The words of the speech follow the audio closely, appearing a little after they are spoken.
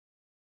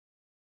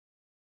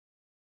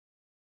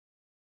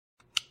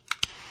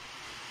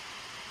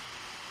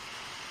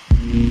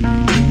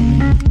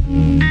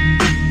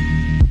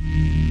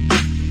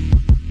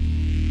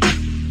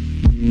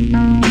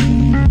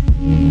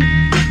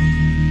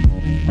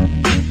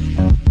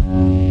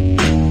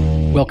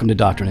welcome to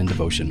Doctrine and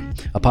Devotion,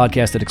 a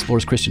podcast that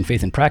explores Christian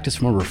faith and practice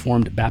from a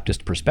Reformed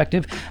Baptist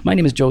perspective. My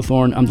name is Joe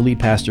Thorne. I'm the lead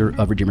pastor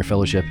of Redeemer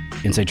Fellowship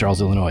in St.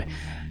 Charles, Illinois.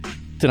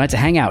 Tonight's a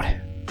hangout.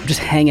 I'm just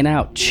hanging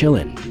out,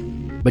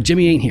 chilling. But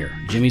Jimmy ain't here.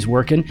 Jimmy's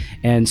working.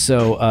 And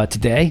so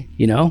today,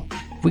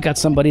 we got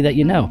somebody that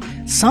you know.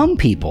 Some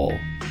people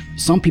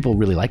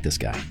really like this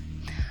guy.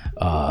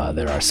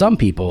 There are some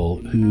people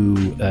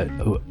who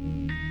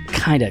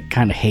kind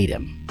of hate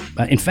him.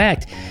 In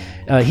fact,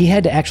 he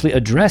had to actually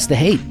address the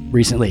hate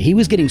recently. He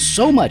was getting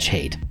so much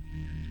hate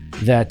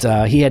that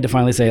he had to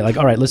finally say,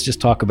 all right, let's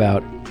just talk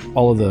about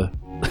all of the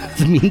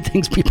mean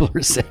things people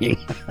are saying.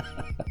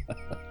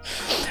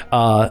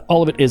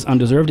 All of it is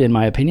undeserved, in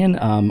my opinion.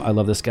 I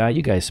love this guy.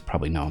 You guys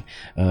probably know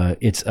him.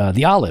 It's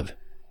The Olive,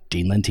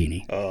 Dean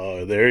Lentini.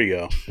 Oh, there you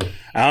go.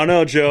 I don't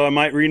know, Joe. I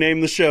might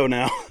rename the show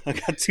now. I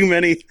got too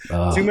many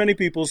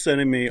people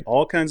sending me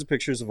all kinds of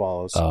pictures of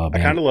olives. I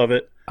kind of love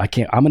it. I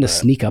can't. I'm going to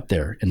sneak up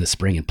there in the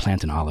spring and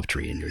plant an olive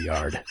tree in your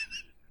yard.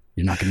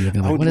 You're not going to be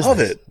like, what is this? I would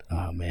love it.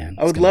 Oh, man.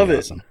 I would love it.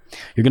 Awesome.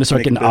 You're going to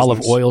start getting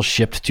olive oil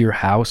shipped to your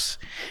house.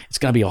 It's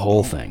going to be a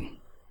whole thing.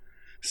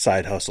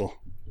 Side hustle.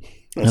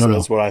 I don't know.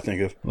 That's what I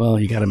think of. Well,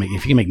 you got to if you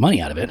can make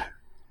money out of it.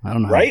 I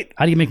don't know. Right?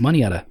 How do you make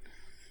money out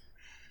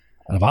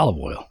of olive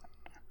oil?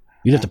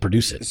 You'd have to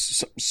produce it.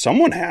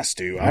 Someone has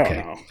to. I don't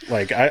know.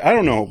 I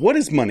don't know. What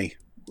is money?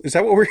 Is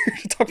that what we're here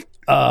to talk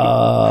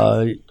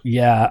about?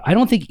 Yeah. I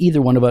don't think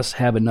either one of us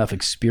have enough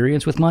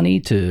experience with money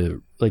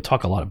to really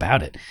talk a lot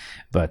about it.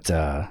 But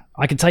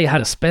I can tell you how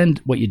to spend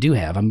what you do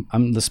have.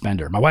 I'm the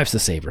spender. My wife's the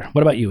saver.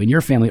 What about you? In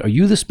your family, are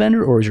you the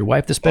spender or is your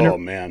wife the spender? Oh,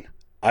 man.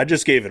 I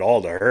just gave it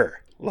all to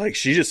her.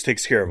 She just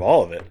takes care of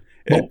all of it.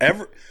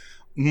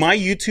 My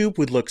YouTube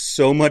would look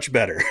so much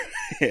better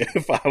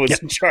if I was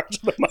in charge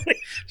of the money.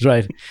 That's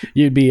right.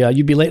 You'd be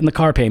late in the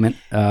car payment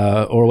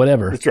or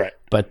whatever. That's right.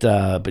 But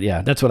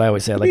yeah, that's what I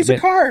always say. Use a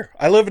car.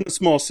 I live in a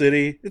small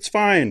city. It's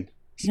fine.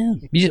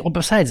 Yeah.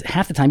 Besides,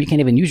 half the time you can't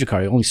even use your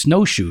car. Only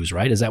snowshoes,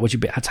 right? Is that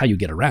that's how you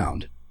get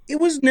around? It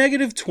was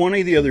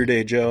 -20 the other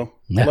day, Joe.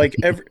 Yeah.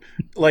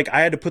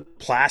 I had to put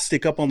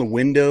plastic up on the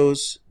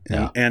windows,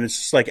 and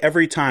it's just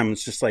every time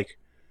it's just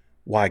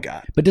why,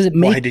 God? But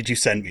why did you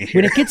send me here?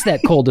 When it gets that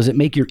cold, does it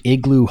make your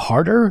igloo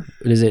harder?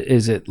 Does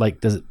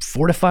it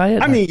fortify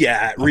it? I mean,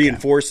 yeah, it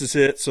reinforces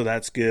it, so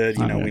that's good.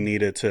 We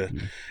need it to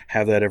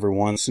have that every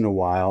once in a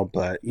while,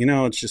 but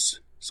it's just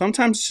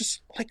sometimes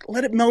just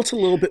let it melt a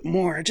little bit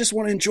more. I just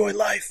want to enjoy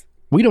life.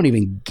 We don't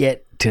even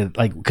get to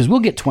because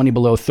we'll get 20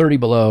 below, 30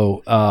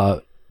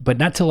 below, but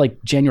not till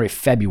January,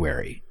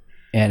 February,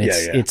 and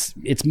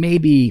it's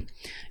maybe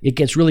it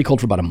gets really cold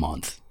for about a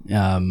month.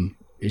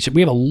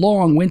 We have a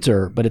long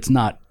winter, but it's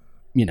not,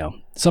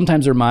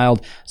 sometimes they're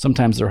mild,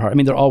 sometimes they're hard. I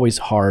mean, they're always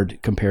hard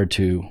compared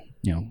to,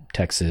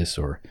 Texas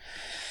or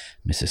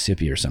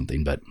Mississippi or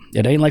something, but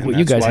it ain't like what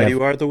you guys have. That's why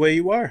you are the way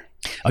you are.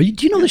 Do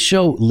you know the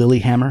show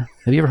Lilyhammer?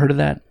 Have you ever heard of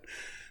that?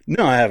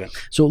 No, I haven't.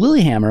 So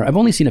Lilyhammer, I've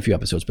only seen a few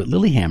episodes, but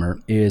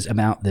Lilyhammer is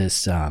about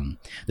this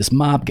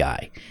mob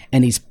guy,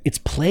 and it's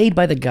played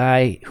by the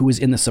guy who was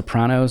in The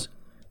Sopranos.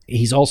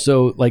 He's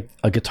also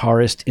a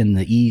guitarist in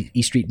the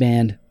E Street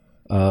Band.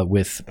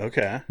 With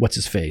what's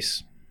his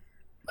face?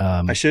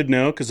 I should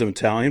know because I'm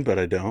Italian, but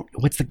I don't.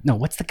 What's the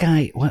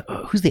guy?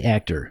 Who's the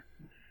actor?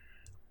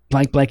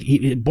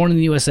 Born in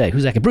the USA.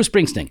 Who's that guy? Bruce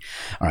Springsteen.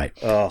 All right.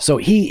 So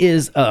he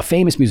is a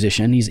famous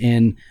musician. He's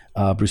in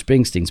Bruce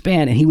Springsteen's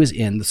band, and he was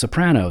in The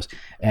Sopranos.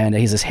 And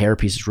his hair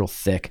piece is real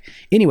thick.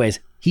 Anyways,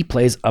 he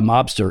plays a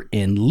mobster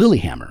in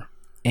Lilyhammer.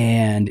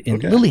 And in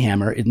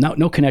Lilyhammer,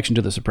 no connection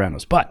to The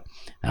Sopranos. But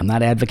I'm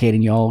not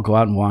advocating y'all go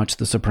out and watch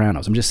The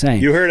Sopranos. I'm just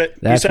saying. You heard it.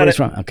 That's where it's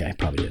from. Okay,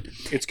 probably did.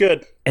 It's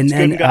good. And it's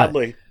then, good and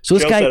godly. So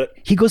this guy,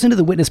 he goes into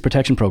the witness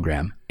protection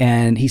program,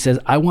 and he says,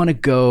 I want to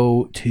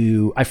go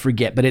to, I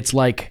forget, but it's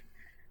like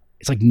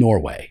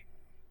Norway.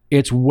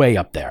 It's way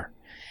up there.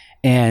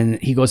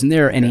 And he goes in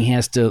there, and he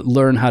has to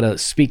learn how to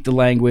speak the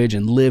language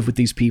and live with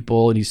these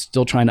people, and he's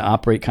still trying to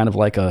operate kind of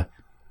like a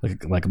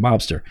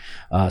mobster.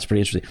 It's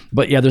pretty interesting.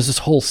 But yeah, there's this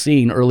whole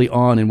scene early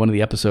on in one of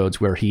the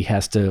episodes where he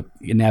has to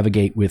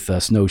navigate with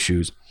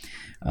snowshoes.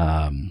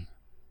 Yeah,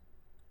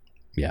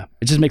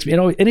 it just makes me,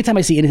 anytime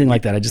I see anything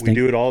like that, I just think,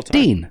 do it all the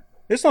time. Dean.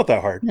 It's not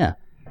that hard. Yeah.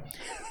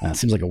 It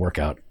seems like a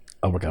workout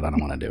I don't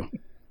want to do.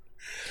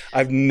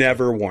 I've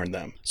never worn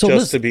them,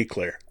 to be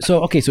clear.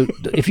 So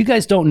if you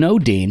guys don't know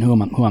Dean,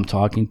 who I'm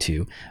talking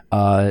to,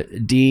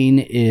 Dean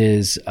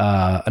is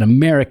an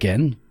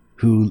American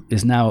who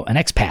is now an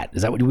expat.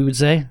 Is that what we would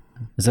say?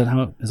 Is that?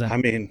 I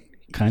mean,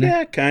 kind of?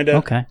 Yeah, kind of.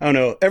 Okay. I don't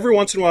know. Every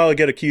once in a while I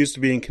get accused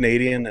of being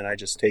Canadian and I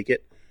just take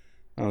it.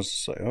 I was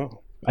just like,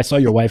 oh. I saw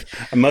your wife.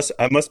 I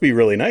must be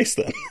really nice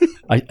then.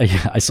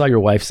 I saw your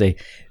wife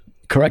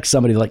correct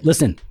somebody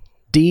listen,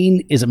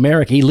 Dean is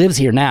American. He lives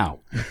here now,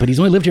 but he's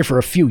only lived here for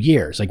a few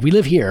years. We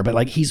live here,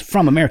 but he's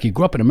from America. He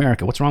grew up in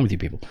America. What's wrong with you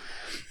people?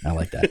 I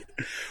like that.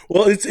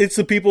 Well, it's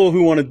the people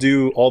who want to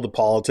do all the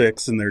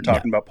politics and they're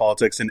talking about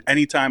politics. And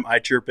anytime I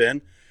chirp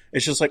in,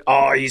 it's just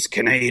oh, he's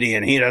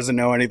Canadian. He doesn't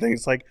know anything.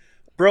 It's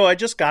bro, I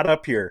just got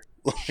up here.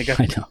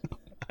 I know.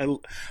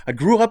 I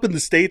grew up in the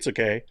States.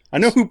 Okay. I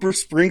know who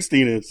Bruce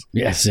Springsteen is.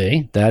 Yeah.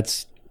 See,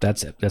 that's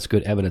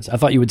good evidence. I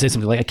thought you would say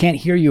something like, I can't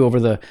hear you over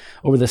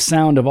the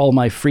sound of all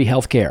my free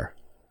healthcare.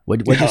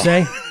 What'd you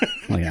say?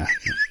 Oh, yeah.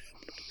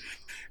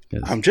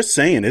 I'm just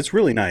saying, it's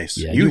really nice.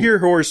 Yeah, you hear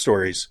horror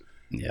stories.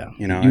 Yeah.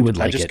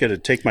 I just got to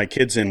take my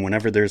kids in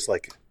whenever there's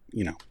like,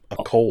 a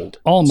cold.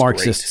 All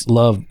Marxists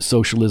love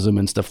socialism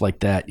and stuff like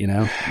that.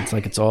 It's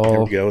like it's all.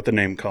 There we go with the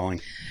name calling.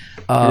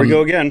 Here we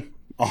go again.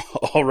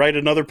 I'll write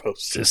another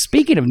post.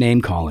 Speaking of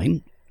name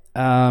calling,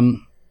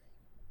 Dean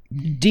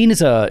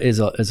is a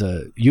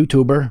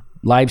YouTuber,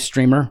 live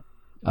streamer.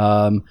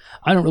 I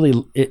don't really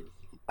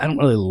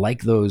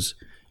like those.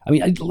 I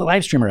mean,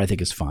 live streamer I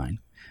think is fine.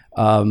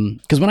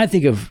 Because when I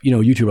think of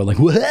YouTuber, I'm like,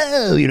 whoa,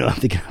 I'm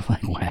thinking of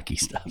like wacky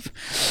stuff.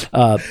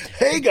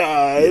 Hey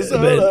guys,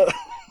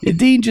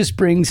 Dean just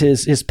brings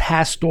his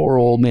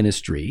pastoral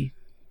ministry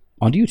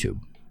onto YouTube,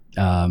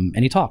 and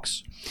he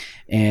talks,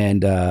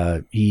 and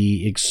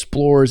he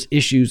explores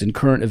issues and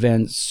current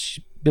events,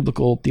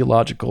 biblical,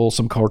 theological,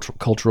 some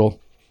cultural.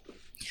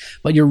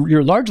 But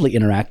you're largely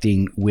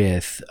interacting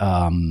with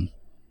the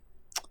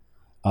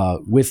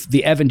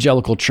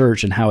evangelical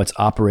church and how it's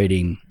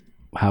operating,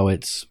 how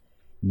it's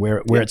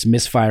where it's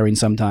misfiring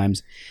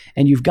sometimes,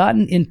 and you've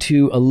gotten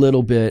into a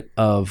little bit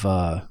of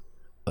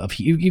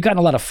you've gotten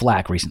a lot of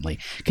flack recently.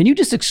 Can you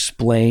just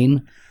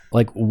explain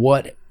like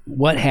what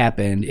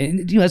happened?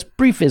 And as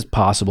brief as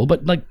possible,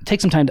 but like take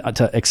some time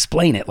to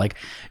explain it. Like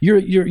you're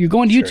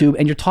going to YouTube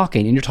and you're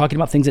talking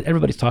about things that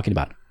everybody's talking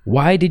about.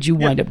 Why did you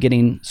wind up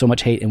getting so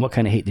much hate, and what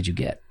kind of hate did you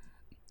get?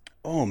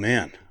 Oh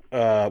man,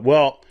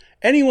 well,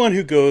 anyone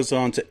who goes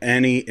onto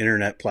any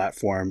internet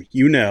platform,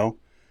 that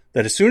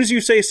as soon as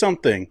you say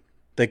something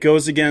that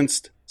goes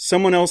against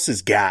someone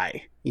else's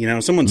guy,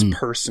 someone's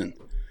person,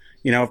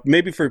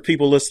 maybe for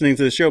people listening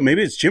to the show,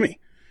 maybe it's Jimmy.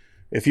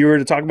 If you were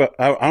to talk about,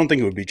 I don't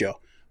think it would be Joe,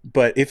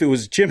 but if it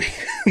was Jimmy,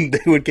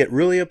 they would get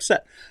really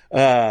upset.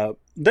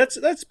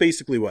 That's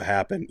basically what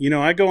happened.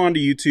 I go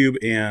onto YouTube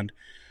and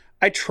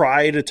I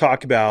try to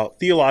talk about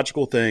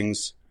theological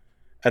things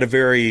at a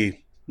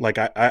very, like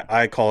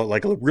I call it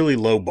like a really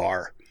low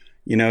bar,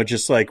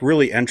 just like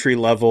really entry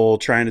level,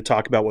 trying to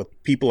talk about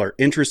what people are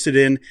interested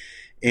in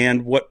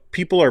and what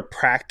people are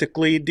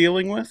practically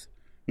dealing with,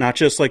 not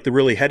just like the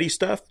really heady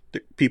stuff.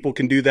 People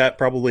can do that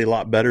probably a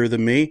lot better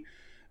than me.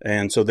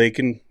 And so they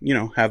can,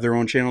 have their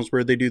own channels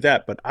where they do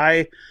that. But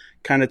I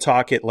kind of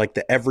talk at like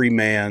the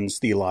everyman's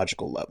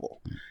theological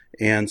level.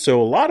 And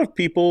so a lot of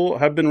people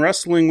have been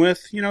wrestling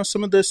with,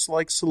 some of this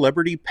like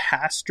celebrity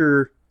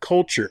pastor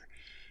culture,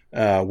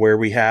 where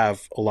we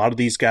have a lot of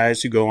these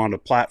guys who go onto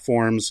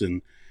platforms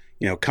and,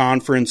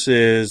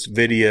 conferences,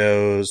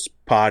 videos,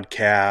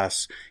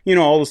 podcasts,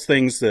 all those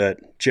things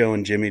that Joe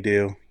and Jimmy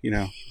do,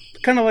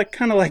 kind of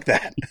like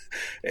that.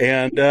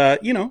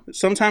 And,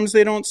 sometimes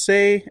they don't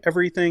say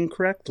everything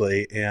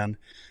correctly. And,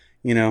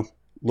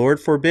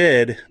 Lord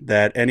forbid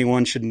that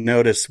anyone should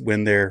notice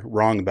when they're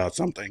wrong about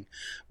something.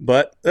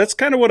 But that's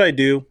kind of what I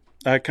do.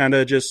 I kind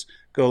of just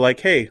go like,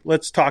 hey,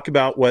 let's talk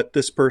about what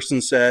this person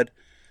said,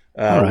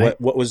 right.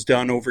 what was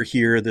done over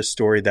here, this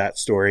story, that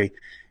story.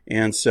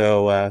 And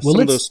so some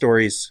of those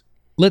stories.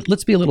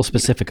 Let's be a little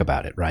specific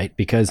about it, right?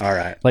 Because all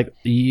right. Like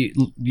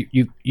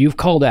you've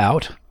called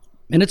out,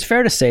 and it's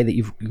fair to say that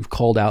you've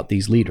called out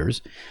these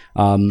leaders.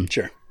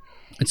 Sure.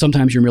 And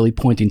sometimes you're really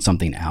pointing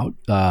something out.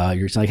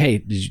 You're like, hey,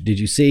 did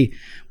you see?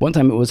 One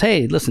time it was,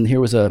 hey, listen, here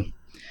was an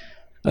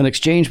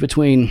exchange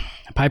between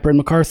Piper and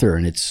MacArthur,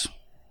 and it's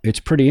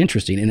pretty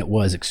interesting, and it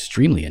was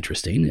extremely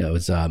interesting. It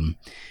was,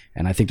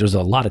 and I think there's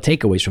a lot of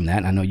takeaways from that.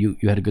 And I know you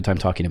had a good time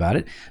talking about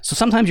it. So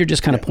sometimes you're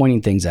just kind of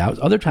pointing things out.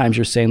 Other times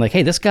you're saying like,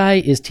 hey, this guy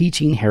is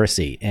teaching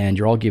heresy, and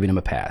you're all giving him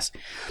a pass.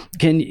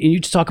 Can you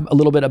just talk a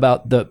little bit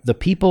about the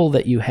people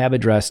that you have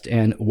addressed,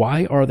 and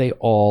why are they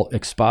all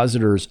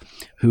expositors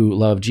who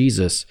love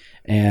Jesus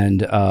and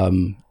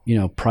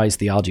prize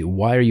theology?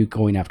 Why are you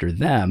going after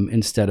them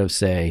instead of,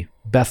 say,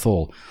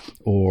 Bethel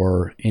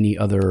or any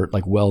other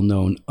like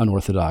well-known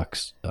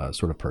unorthodox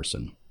sort of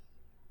person?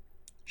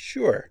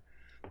 Sure.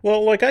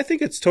 Well, like I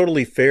think it's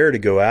totally fair to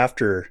go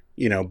after,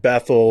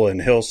 Bethel and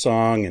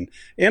Hillsong,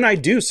 and I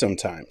do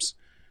sometimes.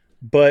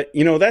 But,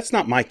 that's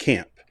not my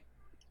camp.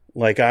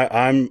 Like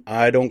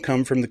I don't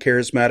come from the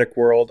charismatic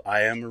world.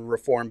 I am a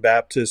Reformed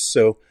Baptist,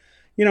 so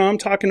I'm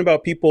talking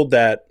about people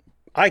that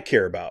I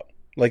care about.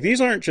 Like these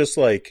aren't just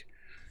like,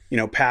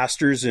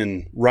 pastors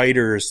and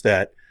writers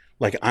that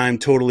like I'm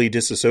totally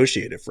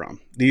disassociated from.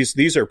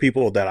 These are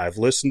people that I've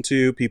listened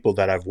to, people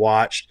that I've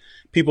watched,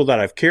 people that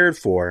I've cared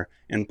for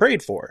and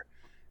prayed for.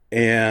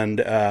 And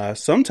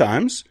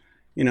sometimes,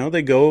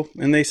 they go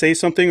and they say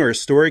something or a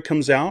story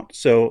comes out.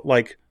 So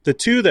like the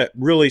two that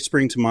really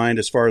spring to mind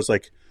as far as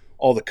like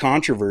all the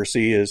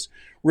controversy is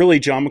really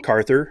John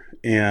MacArthur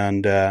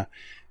and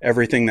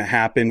everything that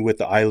happened with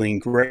the Eileen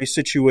Gray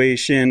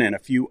situation and a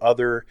few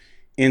other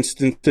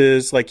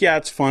instances. Like, yeah,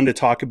 it's fun to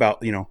talk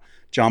about,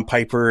 John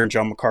Piper and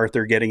John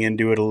MacArthur getting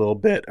into it a little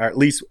bit, or at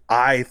least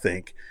I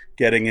think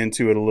getting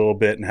into it a little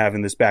bit and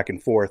having this back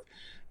and forth.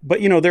 But,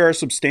 there are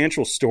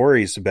substantial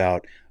stories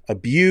about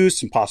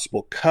abuse and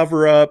possible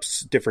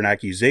cover-ups, different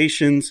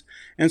accusations.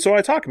 And so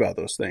I talk about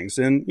those things.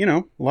 And, you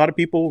know, a lot of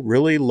people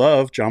really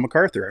love John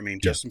MacArthur. I mean,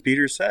 Justin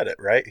Peters said it,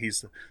 right?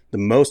 He's the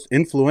most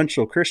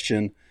influential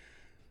Christian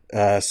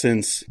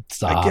since,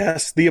 I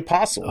guess, the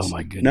apostles. Oh,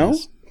 my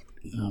goodness.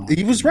 No?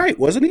 He was right,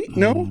 wasn't he?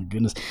 No? Oh, my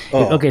goodness.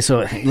 Oh. Okay,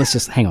 so let's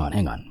just hang on.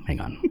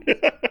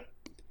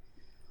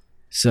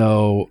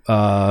 So,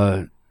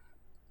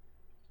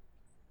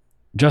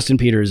 Justin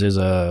Peters is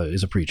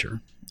a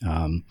preacher.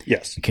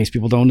 Yes. In case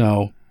people don't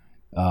know,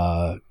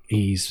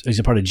 he's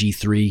a part of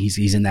G3.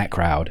 He's in that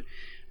crowd.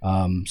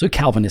 So a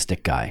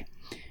Calvinistic guy,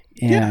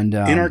 and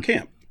in our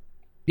camp.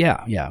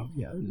 Yeah,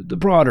 the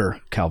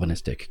broader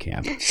Calvinistic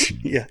camp.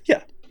 yeah,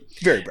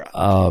 very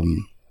broad.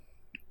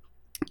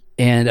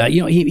 And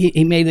you know,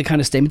 he made the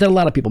kind of statement that a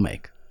lot of people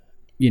make.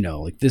 You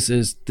know, like this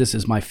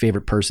is my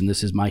favorite person.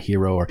 This is my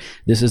hero, or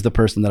this is the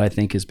person that I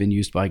think has been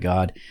used by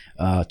God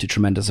to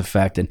tremendous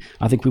effect. And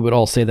I think we would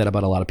all say that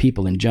about a lot of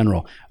people in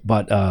general.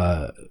 But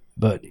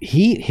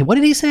he what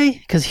did he say?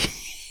 Because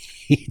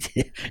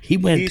he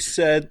went. He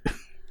said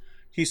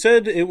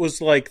it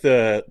was like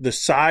the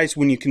size,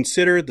 when you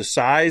consider the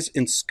size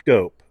and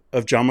scope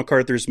of John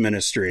MacArthur's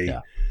ministry.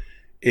 Yeah.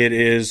 It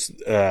is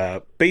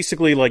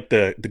basically like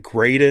the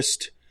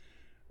greatest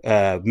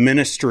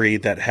ministry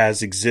that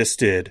has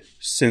existed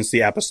since the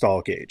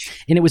apostolic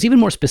age. And it was even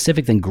more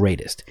specific than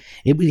greatest.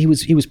 He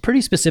was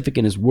pretty specific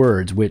in his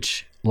words,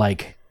 which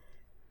like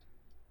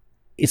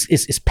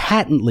it's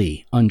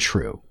patently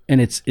untrue,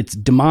 and it's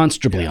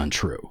demonstrably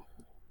untrue.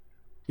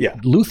 Yeah.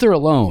 Luther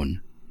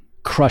alone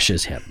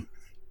crushes him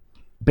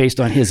based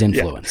on his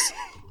influence. Yeah.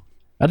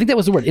 I think that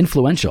was the word,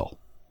 influential.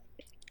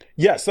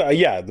 Yes,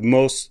 the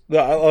most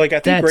I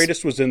think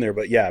greatest was in there,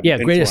 but yeah,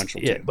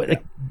 greatest. Yeah, but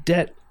like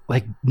that.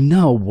 Like,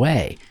 no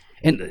way.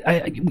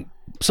 And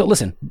so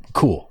listen,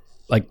 cool.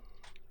 Like,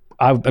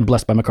 I've been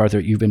blessed by MacArthur.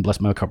 You've been blessed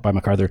by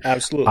MacArthur.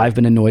 Absolutely. I've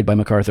been annoyed by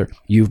MacArthur.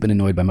 You've been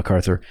annoyed by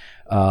MacArthur.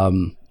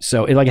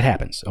 So it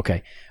happens.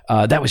 Okay.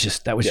 That was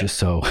just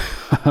so,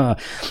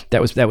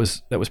 that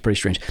was pretty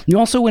strange. You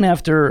also went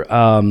after,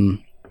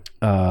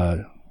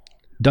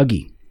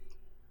 Dougie.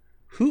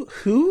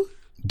 Who?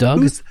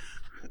 Doug?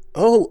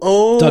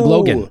 Doug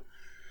Logan.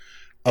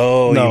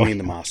 Oh, no. You mean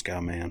the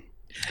Moscow man.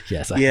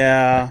 Yes. I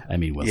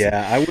mean,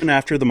 I went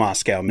after the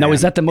Moscow man. Now,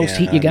 is that the most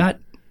heat you got?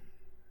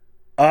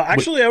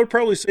 Actually, I would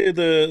probably say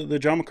the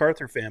John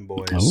MacArthur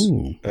fanboys.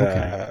 Oh,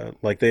 okay.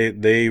 Like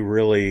they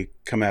really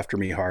come after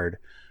me hard.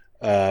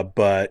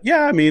 But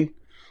yeah, I mean,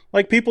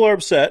 like people are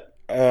upset.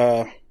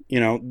 You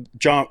know,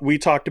 John, we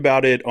talked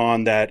about it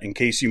on that In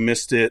Case You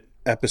Missed It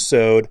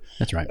episode.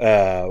 That's right.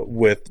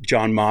 With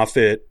John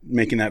Moffat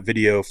making that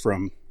video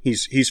from.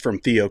 He's from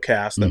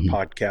Theocast, that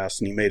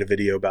podcast, and he made a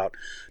video about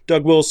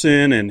Doug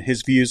Wilson and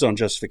his views on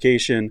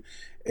justification.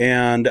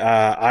 And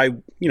I,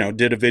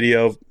 did a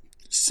video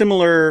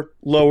similar,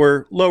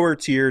 lower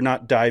tier,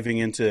 not diving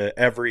into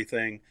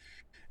everything.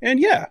 And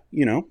yeah,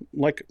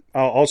 like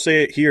I'll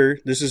say it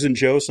here. This isn't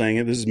Joe saying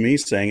it. This is me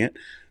saying it.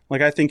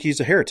 Like, I think he's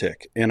a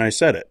heretic, and I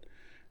said it.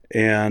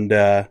 And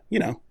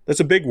that's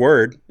a big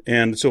word.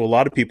 And so a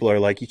lot of people are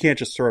like, you can't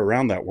just throw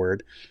around that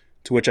word.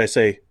 To which I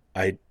say,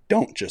 I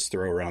don't just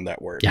throw around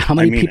that word. Yeah, how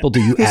many people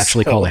do you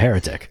actually call a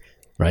heretic?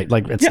 Right?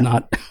 Like, it's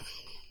not.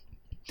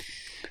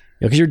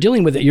 Because you're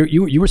dealing with it.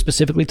 You were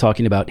specifically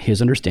talking about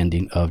his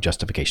understanding of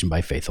justification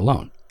by faith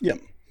alone. Yeah.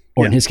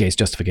 Or in his case,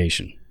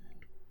 justification.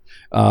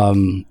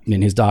 In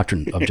his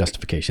doctrine of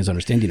justification, his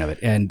understanding of it,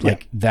 and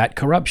like that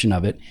corruption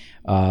of it,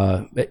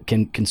 it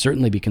can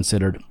certainly be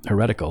considered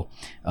heretical.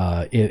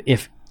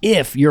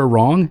 If you're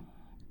wrong,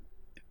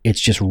 it's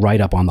just right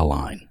up on the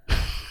line.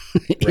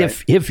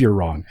 If you're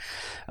wrong,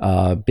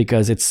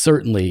 because it's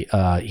certainly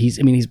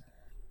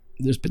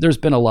there's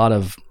been a lot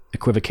of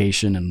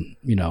equivocation and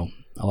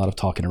a lot of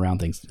talking around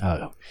things.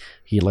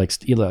 He likes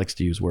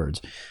to use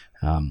words,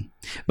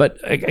 but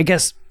I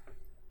guess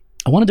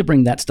I wanted to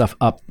bring that stuff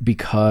up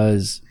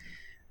because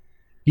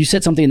you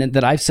said something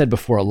that I've said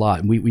before a lot,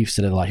 and we've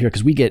said it a lot here,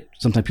 because we get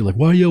sometimes people like,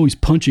 why are you always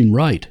punching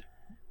right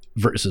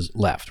versus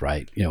left,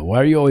 right?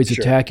 Why are you always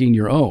attacking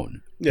your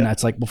own? Yeah. And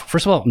that's like, well,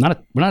 first of all,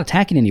 we're not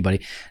attacking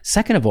anybody.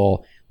 Second of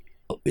all,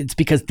 it's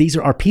because these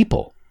are our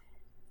people.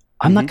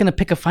 I'm not going to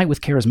pick a fight with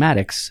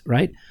charismatics,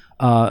 right?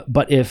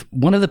 But if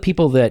one of the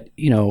people that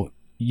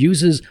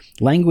uses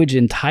language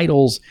and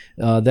titles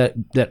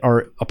that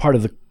are a part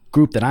of the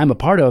group that I'm a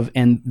part of,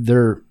 and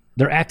they're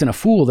acting a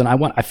fool, then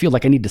I feel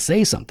like I need to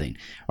say something,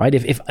 right?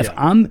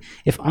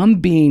 If I'm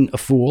being a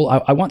fool,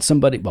 I want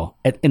somebody. Well,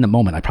 in the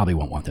moment, I probably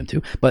won't want them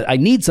to, but I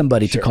need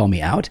somebody to call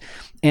me out.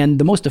 And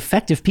the most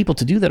effective people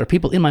to do that are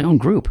people in my own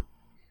group.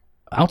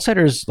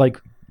 Outsiders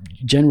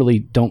generally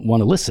don't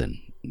want to listen.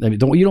 I mean,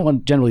 you don't want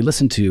to generally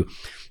listen to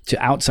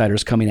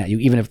outsiders coming at you,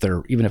 even if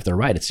they're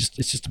right. It's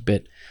just a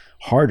bit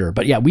harder.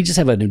 But yeah, we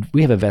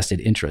have a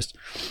vested interest.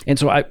 And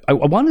so I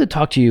wanted to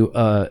talk to you,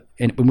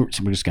 and we're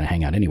just going to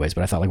hang out anyways,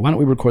 but I thought, like, why don't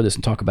we record this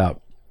and talk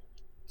about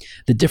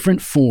the different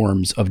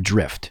forms of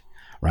drift,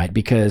 right?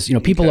 Because,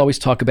 people always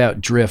talk about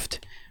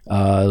drift,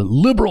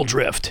 liberal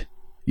drift,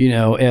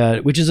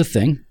 which is a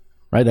thing.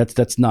 right?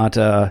 That's not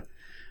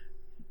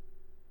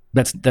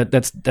that's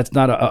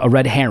not a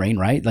red herring,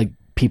 right? Like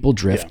people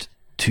drift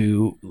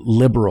to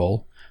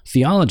liberal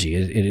theology.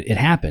 It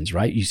happens,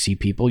 right? You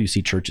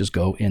see churches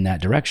go in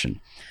that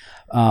direction.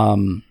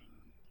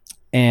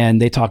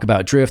 And they talk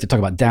about drift, they talk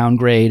about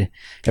downgrade.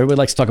 Everybody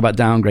likes to talk about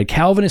downgrade.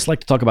 Calvinists like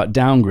to talk about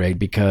downgrade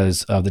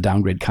because of the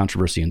downgrade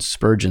controversy in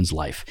Spurgeon's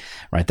life,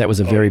 right? That was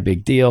a very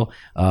big deal.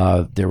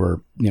 There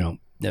were,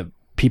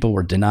 people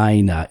were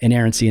denying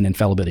inerrancy and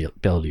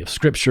infallibility of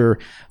Scripture.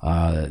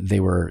 They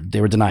were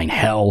denying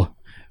hell,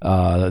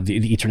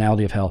 the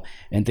eternality of hell,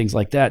 and things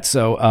like that.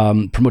 So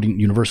promoting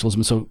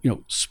universalism. So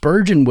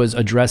Spurgeon was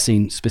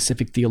addressing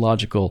specific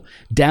theological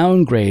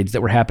downgrades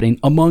that were happening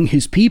among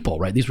his people.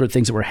 Right, these were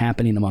things that were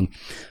happening among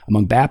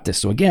Baptists.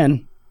 So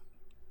again,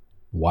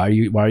 why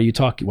are you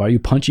talking? Why are you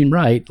punching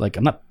right? Like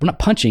we're not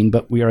punching,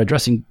 but we are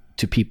addressing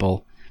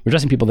people. We're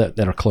addressing people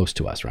that are close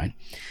to us, right?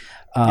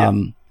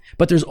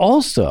 But there's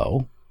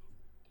also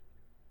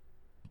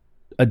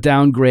a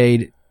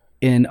downgrade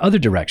in other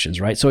directions,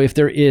 right? So if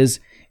there is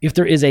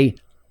a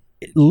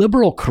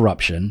liberal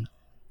corruption,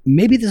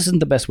 maybe this isn't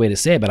the best way to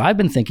say it, but I've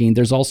been thinking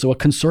there's also a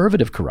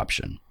conservative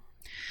corruption.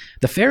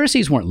 The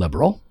Pharisees weren't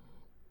liberal,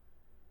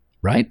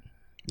 right?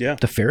 Yeah.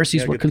 The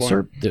Pharisees were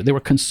conservative. They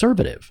were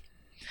conservative.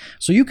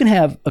 So you can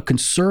have a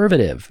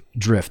conservative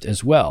drift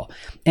as well.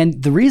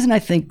 And the reason I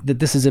think that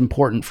this is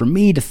important for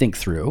me to think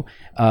through,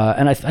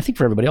 and I think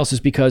for everybody else, is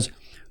because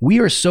we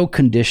are so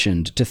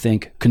conditioned to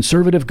think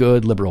conservative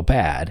good, liberal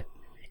bad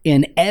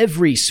in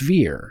every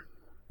sphere,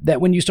 that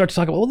when you start to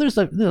talk about,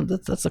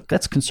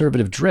 that's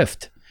conservative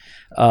drift,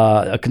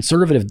 a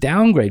conservative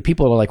downgrade,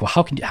 people are like, well,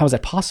 how is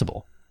that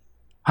possible?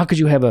 How could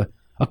you have a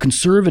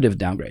conservative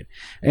downgrade?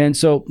 And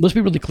so let's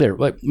be really clear.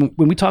 Like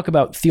when we talk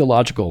about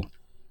theological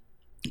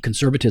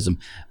conservatism,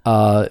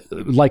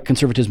 like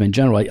conservatism in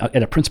general,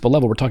 at a principle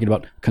level, we're talking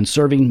about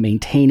conserving,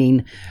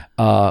 maintaining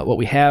what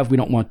we have. We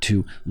don't want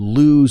to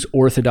lose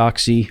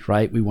orthodoxy,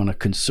 right? We want to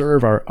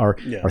conserve our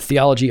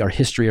theology, our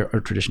history, our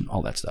tradition,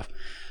 all that stuff.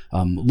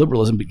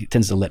 Liberalism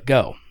tends to let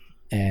go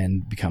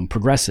and become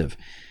progressive.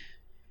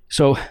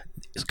 So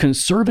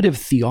conservative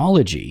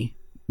theology,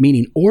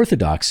 meaning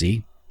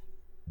orthodoxy,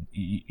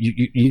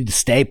 you need to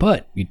stay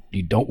put.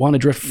 You don't want to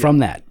drift from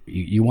that.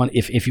 You want,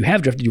 if you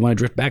have drifted, you want to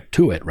drift back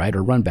to it, right?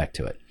 Or run back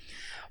to it.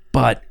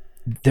 But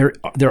there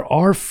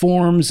are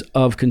forms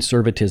of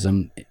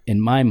conservatism in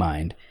my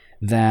mind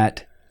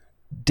that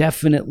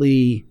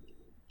definitely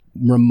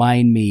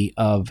remind me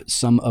of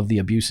some of the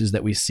abuses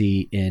that we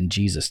see in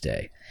Jesus'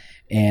 day.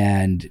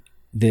 And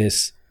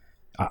this,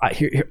 I'll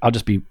get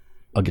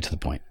to the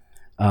point.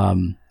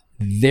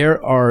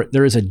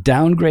 There is a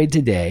downgrade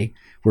today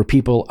where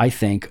people, I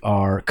think,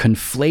 are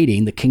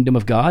conflating the kingdom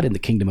of God and the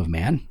kingdom of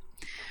man,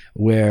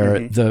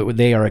 where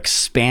they are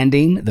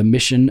expanding the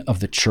mission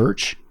of the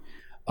church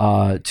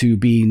to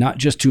be not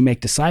just to make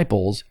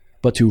disciples,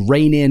 but to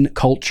rein in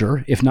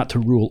culture, if not to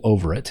rule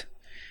over it.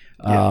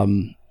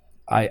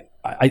 I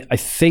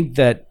think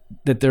that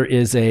there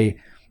is an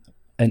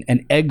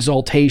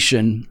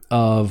exaltation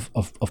of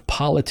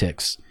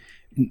politics,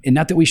 and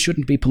not that we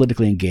shouldn't be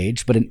politically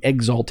engaged, but an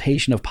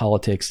exaltation of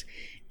politics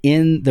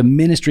in the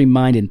ministry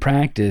mind and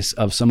practice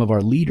of some of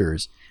our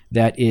leaders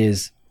that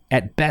is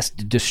at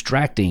best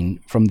distracting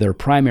from their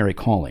primary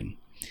calling.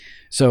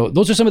 So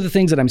those are some of the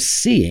things that I'm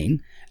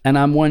seeing, and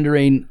I'm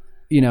wondering,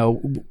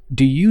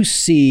 do you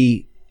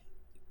see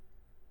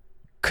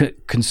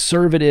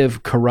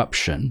conservative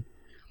corruption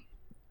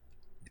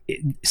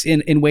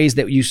in ways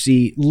that you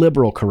see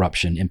liberal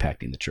corruption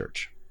impacting the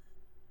church?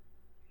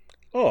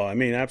 Oh, I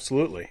mean,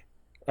 absolutely.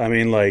 I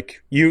mean,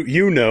 like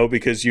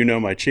because you know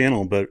my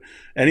channel, but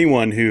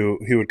anyone who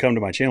would come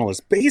to my channel is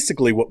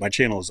basically what my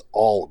channel is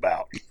all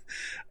about.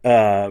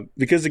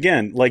 Because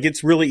again, like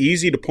it's really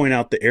easy to point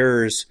out the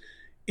errors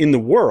in the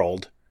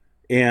world,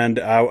 and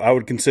I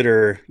would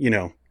consider,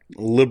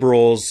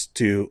 liberals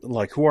to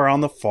like who are on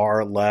the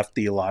far left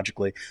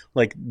theologically,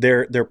 like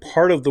they're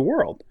part of the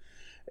world.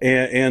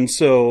 And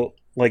so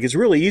like, it's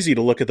really easy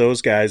to look at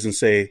those guys and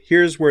say,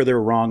 here's where they're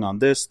wrong on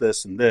this,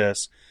 this, and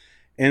this.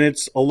 And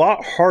it's a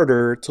lot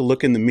harder to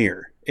look in the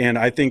mirror. And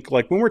I think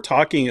like when we're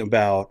talking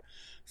about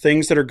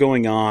things that are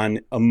going on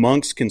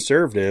amongst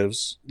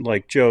conservatives,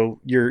 like Joe,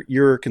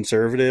 you're a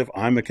conservative,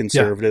 I'm a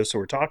conservative. Yeah. So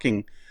we're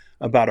talking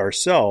about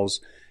ourselves.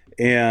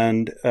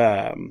 And,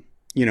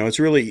 it's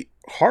really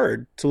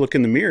hard to look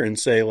in the mirror and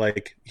say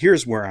like,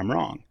 here's where I'm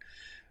wrong.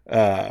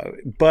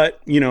 But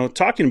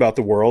talking about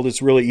the world,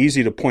 it's really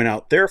easy to point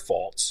out their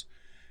faults.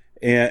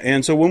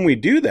 And so when we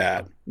do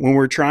that, when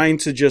we're trying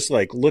to just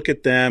like look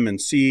at them and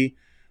see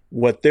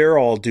what they're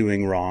all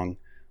doing wrong,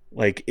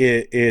 like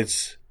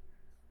it's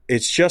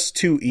just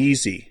too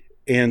easy.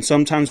 And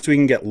sometimes we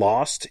can get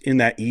lost in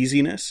that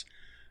easiness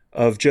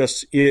of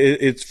just,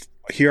 it's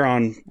here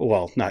on,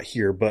 well, not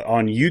here, but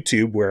on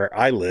YouTube where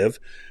I live,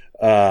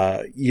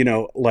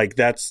 like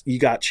that's, you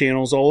got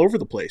channels all over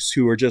the place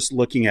who are just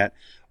looking at,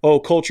 oh,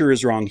 culture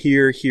is wrong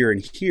here, here,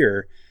 and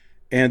here.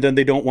 And then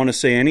they don't want to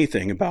say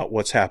anything about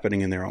what's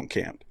happening in their own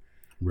camp.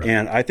 Right.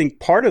 And I think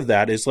part of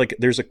that is like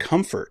there's a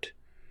comfort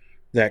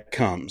that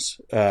comes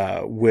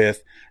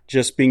with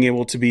just being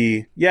able to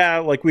be,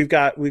 like we've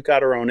got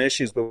our own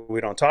issues, but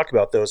we don't talk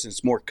about those.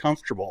 It's more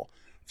comfortable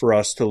for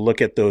us to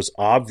look at those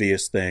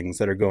obvious things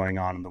that are going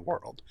on in the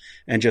world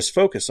and just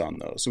focus on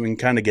those. So we can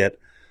kind of get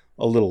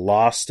a little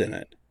lost in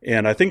it.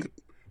 And I think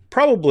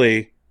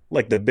probably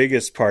like the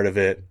biggest part of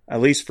it,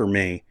 at least for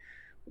me,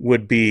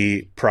 would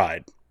be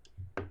pride.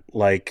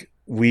 Like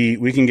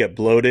we can get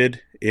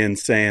bloated in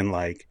saying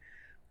like,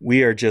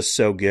 we are just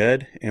so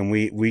good and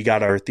we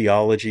got our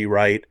theology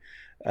right.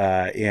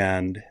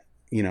 And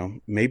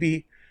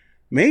maybe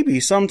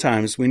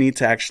sometimes we need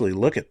to actually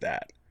look at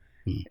that.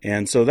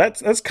 And so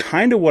that's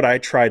kind of what I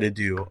try to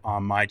do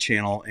on my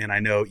channel. And I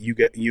know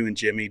you and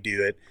Jimmy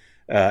do it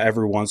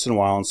every once in a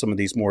while on some of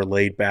these more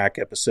laid back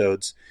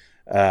episodes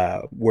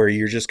where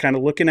you're just kind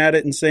of looking at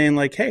it and saying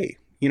like, hey,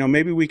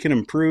 maybe we can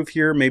improve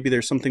here. Maybe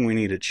there's something we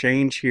need to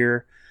change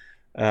here.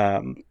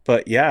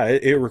 But yeah,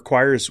 it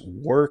requires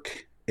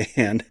work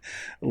and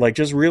like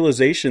just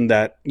realization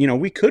that,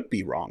 we could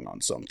be wrong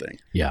on something.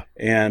 Yeah.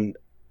 And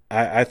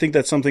I think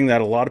that's something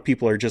that a lot of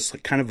people are just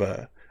like kind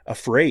of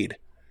afraid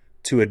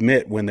to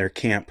admit when their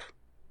camp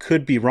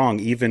could be wrong,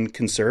 even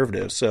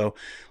conservative. So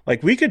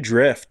like we could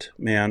drift,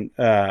 man.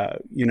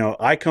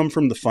 I come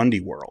from the Fundy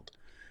world.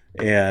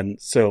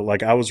 And so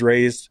like I was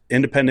raised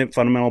independent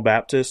fundamental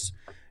Baptist.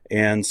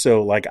 And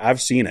so like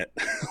I've seen it,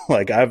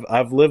 like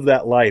I've lived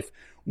that life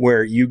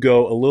where you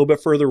go a little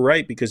bit further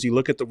right because you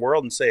look at the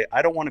world and say,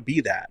 I don't want to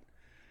be that.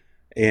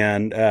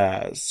 And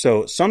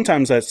so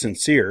sometimes that's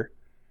sincere,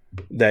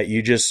 that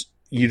you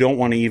don't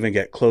want to even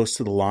get close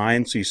to the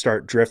line. So you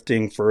start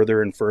drifting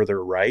further and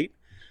further right.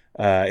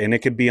 And it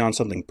could be on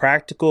something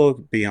practical, it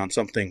could be on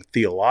something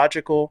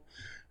theological,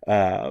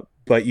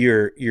 but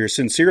you're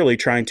sincerely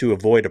trying to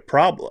avoid a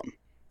problem.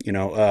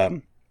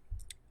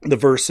 The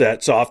verse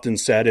that's often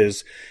said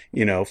is,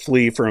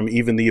 flee from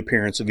even the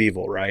appearance of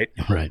evil, right?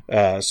 Right.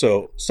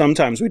 So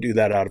sometimes we do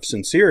that out of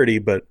sincerity,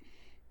 but,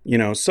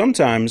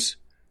 sometimes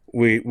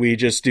we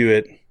just do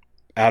it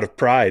out of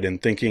pride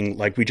and thinking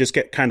like we just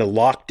get kind of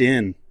locked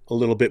in a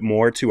little bit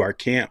more to our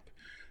camp.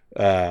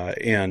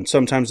 And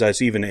sometimes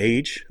that's even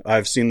age.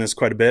 I've seen this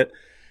quite a bit,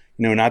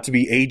 not to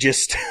be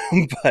ageist,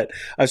 but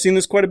I've seen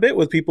this quite a bit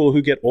with people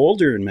who get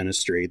older in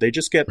ministry. They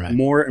just get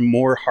more and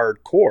more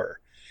hardcore.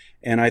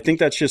 And I think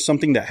that's just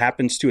something that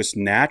happens to us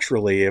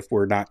naturally if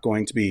we're not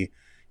going to be,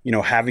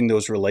 having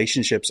those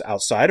relationships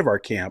outside of our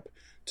camp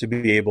to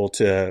be able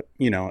to,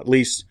 at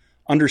least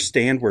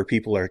understand where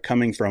people are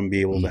coming from,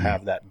 be able to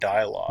have that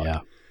dialogue.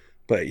 Yeah.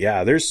 But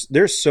yeah,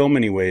 there's so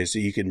many ways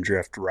that you can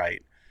drift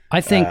right.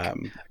 I think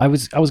I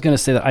was going to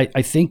say that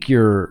I think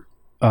you're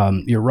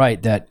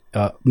right that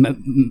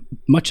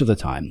much of the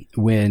time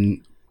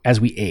as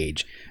we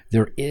age,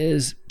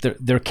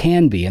 there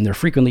can be, and there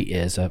frequently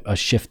is a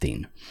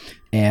shifting,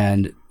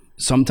 and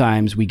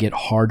sometimes we get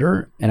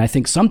harder, and I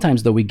think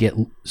sometimes though we get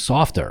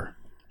softer,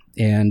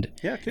 and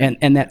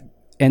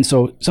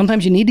so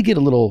sometimes you need to get a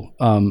little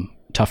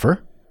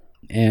tougher,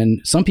 and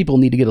some people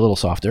need to get a little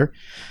softer.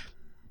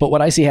 But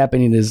what I see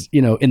happening is,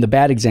 in the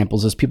bad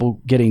examples, is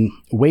people getting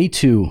way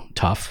too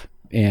tough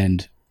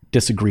and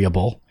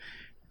disagreeable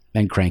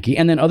and cranky,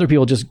 and then other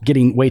people just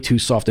getting way too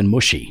soft and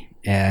mushy.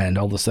 And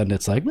all of a sudden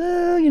it's like,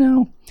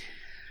 well,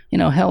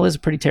 hell is a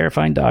pretty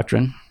terrifying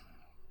doctrine.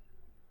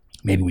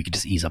 Maybe we could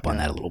just ease up on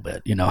that a little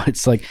bit.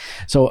 It's like,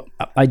 so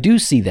I do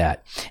see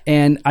that.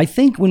 And I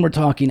think when we're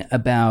talking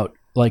about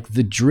like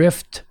the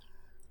drift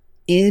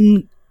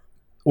in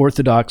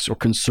Orthodox or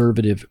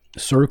conservative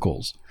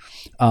circles,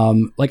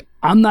 like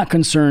I'm not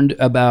concerned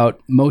about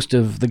most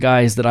of the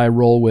guys that I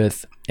roll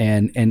with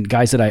and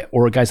guys that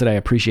I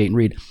appreciate and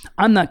read.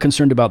 I'm not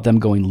concerned about them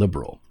going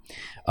liberal.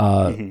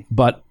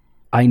 But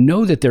I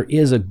know that there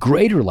is a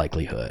greater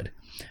likelihood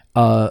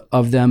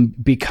of them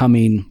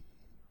becoming.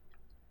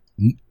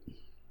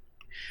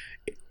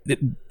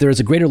 There is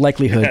a greater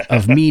likelihood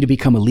of me to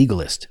become a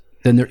legalist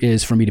than there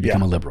is for me to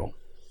become a liberal,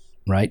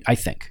 right? I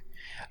think,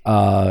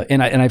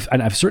 and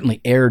I've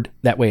certainly erred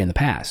that way in the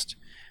past.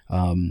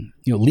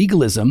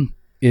 Legalism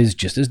is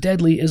just as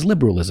deadly as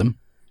liberalism,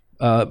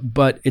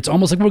 but it's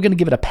almost like we're going to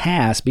give it a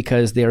pass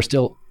because they are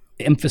still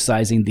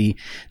emphasizing the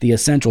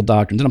essential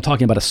doctrines. And I'm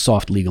talking about a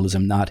soft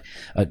legalism, not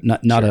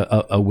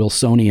a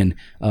Wilsonian,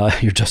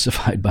 you're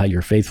justified by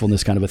your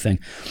faithfulness kind of a thing,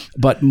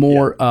 but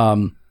more,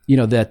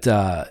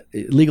 that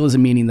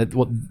legalism meaning that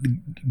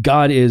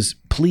God is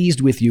pleased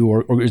with you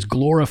or is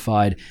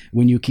glorified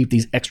when you keep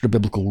these extra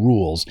biblical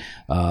rules,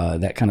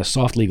 that kind of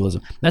soft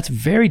legalism. That's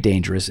very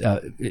dangerous.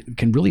 It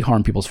can really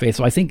harm people's faith.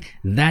 So I think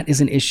that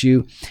is an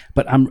issue,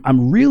 but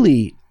I'm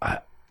really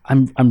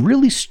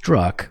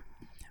struck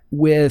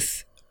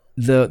with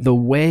the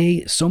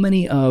way so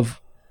many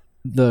of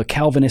the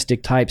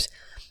Calvinistic types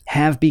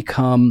have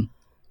become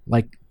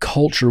like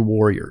culture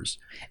warriors,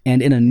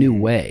 and in a new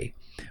way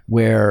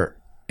where,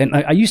 and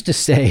I used to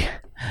say,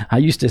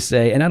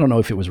 and I don't know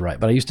if it was right,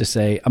 but I used to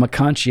say I'm a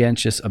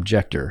conscientious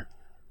objector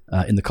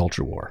in the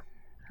culture war.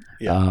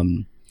 Yeah.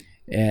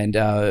 And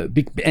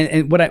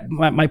what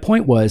my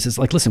point is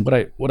like, listen,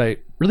 what I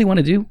really want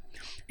to do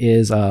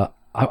is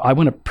I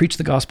want to preach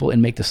the gospel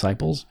and make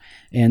disciples.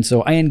 And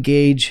so I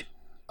engage,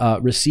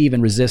 receive,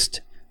 and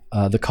resist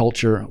the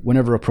culture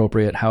whenever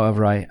appropriate,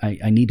 however I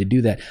need to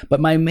do that. But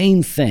my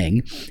main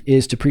thing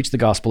is to preach the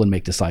gospel and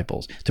make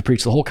disciples, to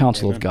preach the whole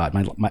counsel of God.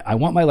 I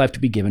want my life to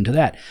be given to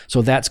that.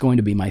 So that's going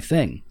to be my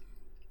thing.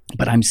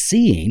 But I'm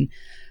seeing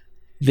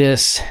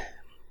this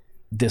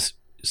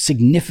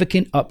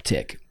significant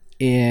uptick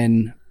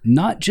in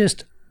not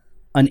just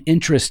an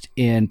interest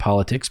in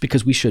politics,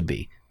 because we should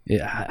be.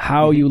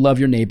 How you love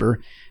your neighbor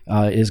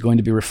is going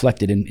to be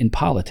reflected in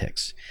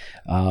politics.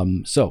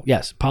 So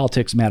yes,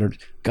 politics matters,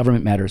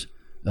 government matters.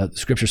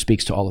 Scripture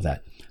speaks to all of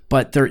that.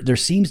 But there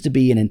seems to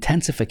be an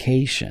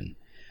intensification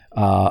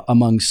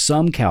among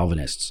some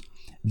Calvinists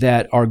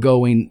that are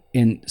going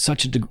in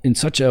such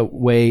a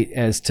way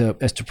as to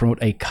promote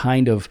a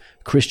kind of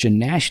Christian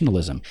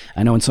nationalism.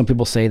 I know when some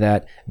people say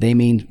that they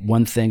mean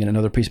one thing and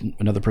another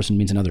person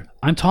means another.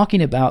 I'm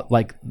talking about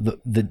like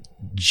the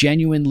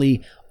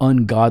genuinely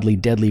ungodly,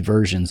 deadly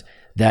versions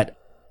that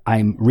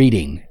I'm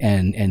reading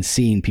and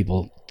seeing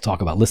people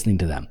talk about, listening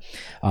to them.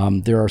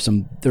 There are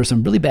some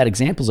really bad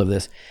examples of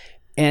this,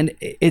 and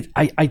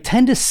I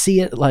tend to see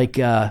it like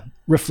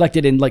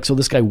reflected in, like, so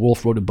this guy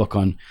Wolf wrote a book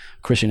on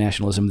Christian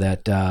nationalism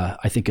that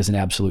I think is an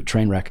absolute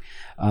train wreck.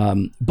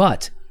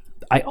 But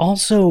I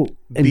also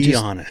be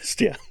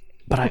honest, yeah.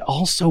 But I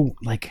also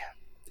like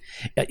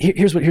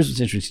here's what's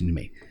interesting to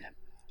me.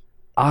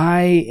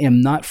 I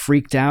am not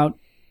freaked out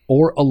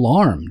or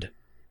alarmed,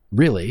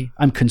 really.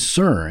 I'm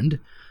concerned,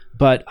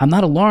 but I'm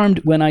not alarmed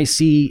when I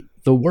see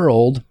the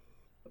world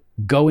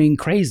going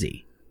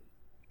crazy,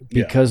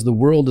 because the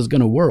world is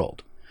going to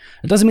world.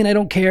 It doesn't mean I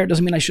don't care. It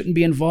doesn't mean I shouldn't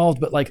be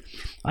involved. But like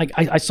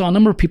I saw a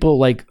number of people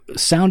like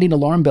sounding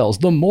alarm bells.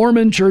 The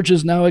Mormon Church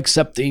is now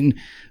accepting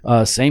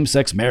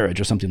same-sex marriage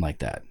or something like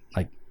that.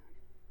 Like,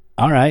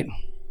 all right.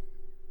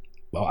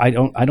 Well, I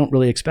don't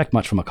really expect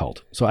much from a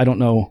cult, so I don't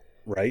know.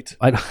 Right.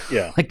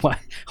 Yeah. Like,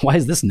 why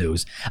is this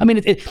news? I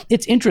mean,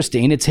 it's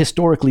interesting. It's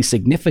historically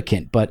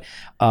significant, but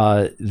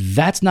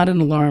that's not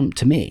an alarm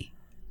to me.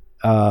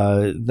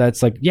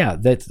 That's like, yeah,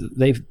 that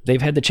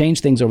they've had to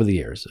change things over the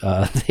years.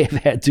 They've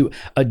had to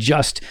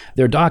adjust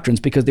their doctrines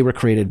because they were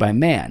created by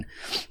man,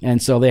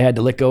 and so they had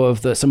to let go of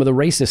some of the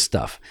racist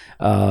stuff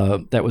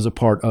that was a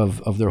part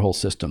of their whole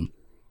system.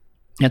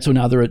 And so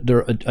now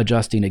they're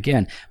adjusting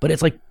again. But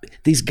it's like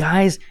these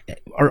guys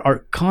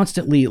are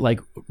constantly like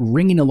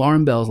ringing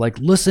alarm bells. Like,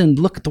 listen,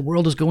 look, the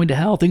world is going to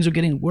hell. Things are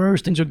getting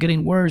worse. Things are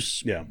getting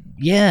worse.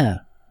 Yeah.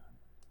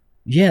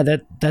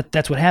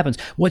 That's what happens.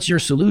 What's your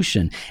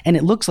solution? And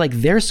it looks like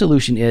their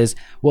solution is,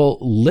 well,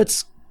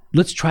 let's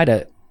try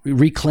to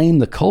reclaim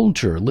the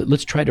culture.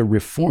 Let's try to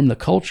reform the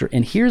culture.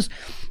 And here's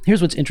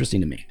what's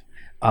interesting to me.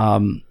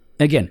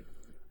 Again,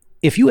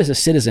 if you as a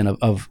citizen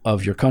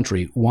of your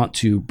country want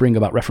to bring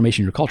about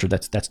reformation in your culture,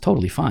 that's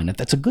totally fine.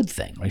 That's a good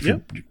thing,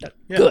 right?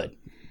 Good.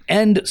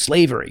 End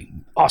slavery.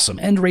 Awesome.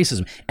 End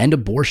racism. End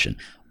abortion.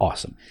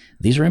 Awesome.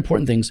 These are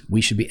important things. We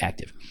should be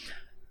active.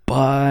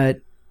 But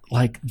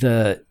like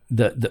the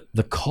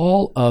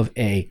call of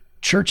a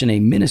church and a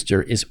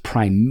minister is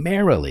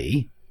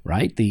primarily,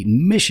 right? The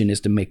mission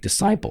is to make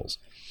disciples.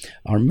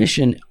 Our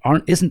mission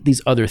isn't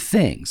these other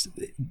things.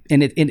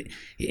 And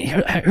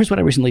here's what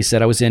I recently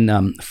said. I was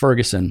in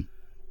Ferguson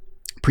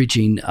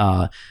preaching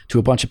to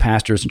a bunch of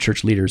pastors and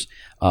church leaders,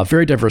 a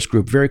very diverse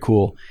group, very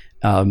cool.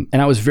 And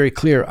I was very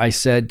clear. I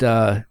said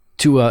to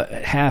a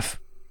half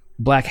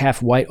black,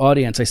 half white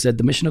audience, I said,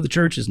 the mission of the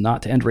church is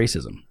not to end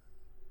racism.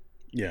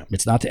 Yeah,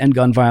 it's not to end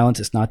gun violence.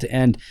 It's not to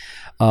end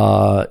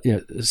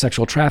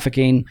sexual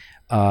trafficking.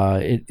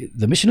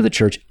 The mission of the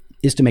church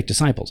is to make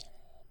disciples.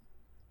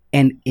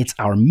 And it's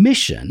our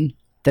mission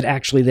that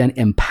actually then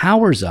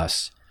empowers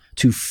us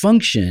to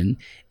function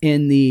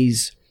in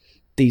these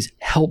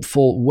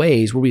helpful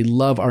ways where we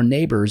love our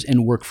neighbors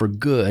and work for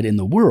good in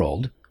the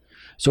world.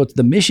 So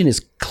the mission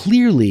is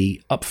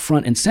clearly up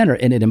front and center,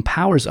 and it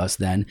empowers us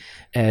then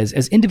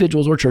as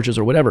individuals or churches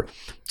or whatever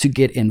to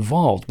get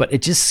involved. But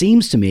it just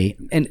seems to me,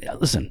 and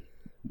listen,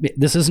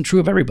 this isn't true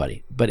of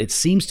everybody, but it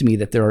seems to me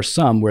that there are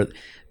some where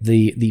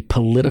the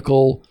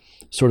political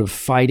sort of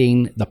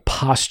fighting, the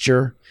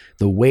posture,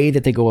 the way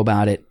that they go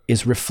about it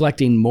is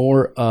reflecting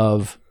more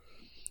of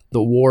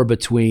the war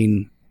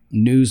between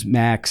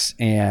Newsmax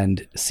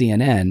and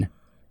CNN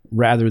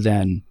rather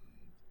than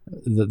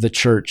the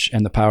church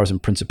and the powers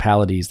and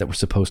principalities that we're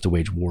supposed to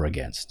wage war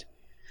against.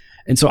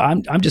 And so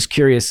I'm just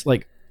curious,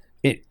 like,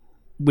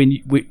 when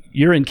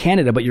you're in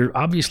Canada, but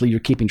you're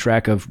keeping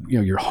track of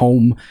your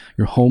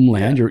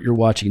homeland, you're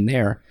watching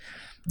there.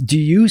 Do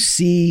you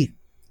see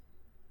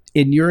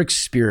in your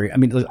experience? I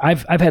mean,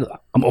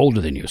 I'm older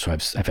than you, so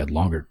I've had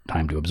longer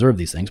time to observe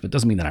these things, but it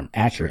doesn't mean that I'm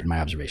accurate in my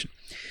observation.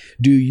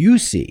 Do you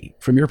see,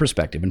 from your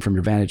perspective and from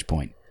your vantage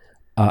point,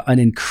 an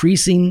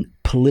increasing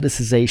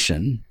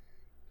politicization,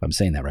 if I'm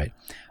saying that right,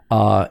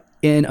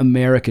 in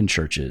American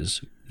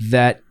churches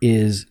that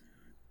is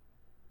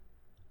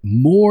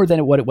more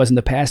than what it was in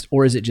the past,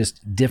 or is it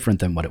just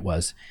different than what it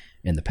was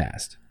in the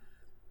past?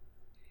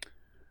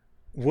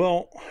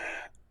 Well,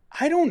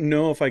 I don't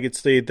know if I could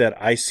say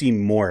that I see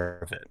more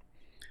of it.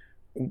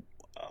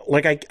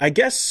 like I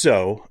guess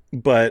so,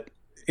 but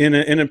in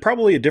a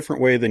probably a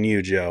different way than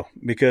you, Joe,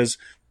 because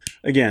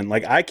again,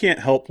 like I can't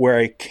help where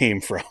I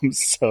came from.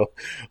 So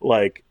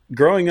like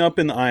growing up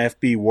in the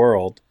IFB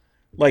world,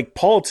 like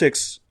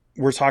politics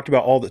were talked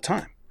about all the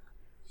time.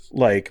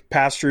 Like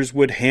pastors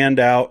would hand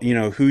out,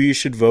 who you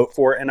should vote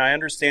for. And I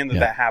understand that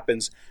that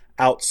happens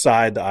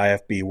outside the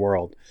IFB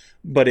world,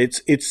 but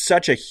it's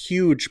such a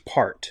huge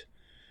part.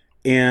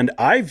 And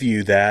I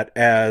view that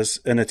as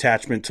an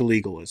attachment to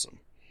legalism.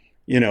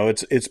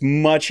 It's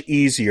much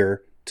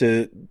easier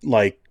to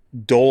like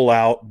dole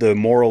out the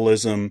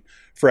moralism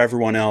for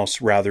everyone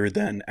else rather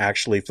than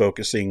actually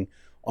focusing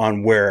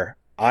on where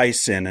I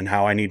sin and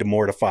how I need to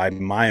mortify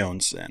my own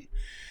sin.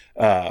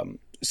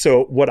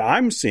 So what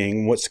I'm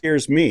seeing, what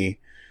scares me,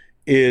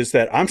 is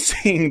that I'm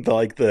seeing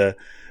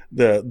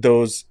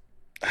those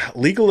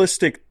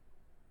legalistic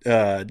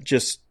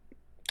just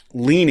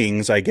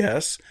leanings, I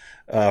guess,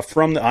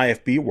 from the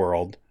IFB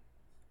world,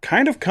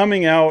 kind of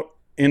coming out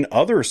in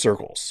other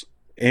circles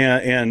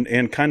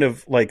and kind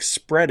of like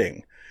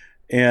spreading.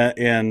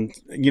 And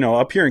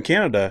up here in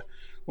Canada,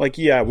 like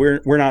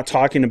we're not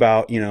talking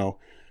about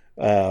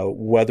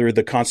whether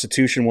the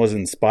Constitution was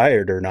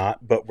inspired or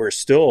not, but we're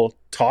still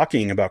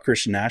talking about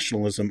Christian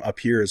nationalism up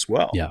here as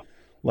well. Yeah.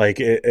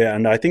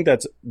 And I think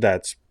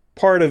that's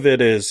part of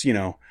it is,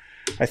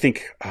 I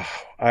think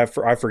I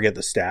forget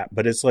the stat,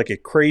 but it's like a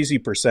crazy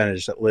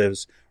percentage that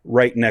lives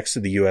right next to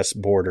the U.S.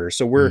 border.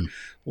 So we're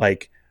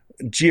like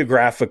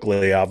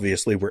geographically,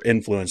 obviously, we're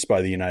influenced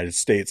by the United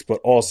States,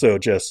 but also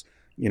just,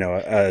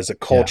 as a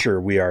culture,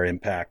 we are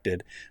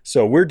impacted.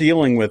 So we're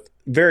dealing with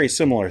very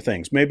similar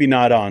things, maybe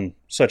not on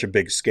such a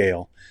big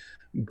scale,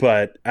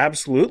 but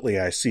absolutely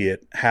I see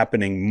it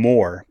happening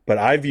more. But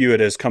I view it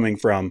as coming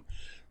from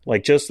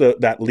like just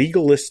that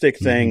legalistic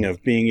thing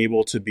of being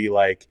able to be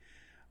like,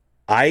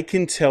 I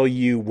can tell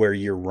you where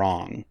you're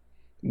wrong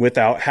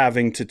without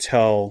having to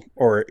tell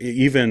or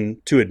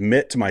even to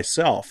admit to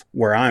myself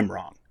where I'm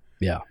wrong.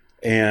 Yeah.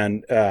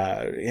 And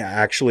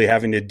actually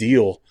having to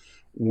deal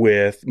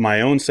with my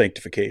own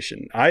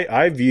sanctification.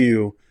 I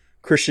view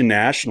Christian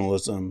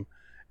nationalism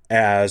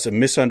as a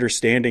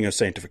misunderstanding of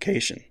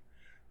sanctification.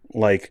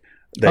 Like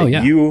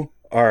that you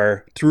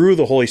are, through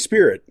the Holy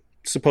Spirit,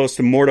 supposed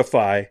to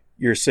mortify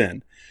your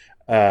sin.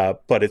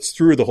 But it's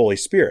through the Holy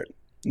Spirit,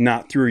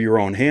 not through your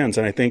own hands.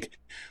 And I think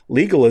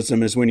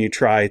legalism is when you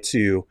try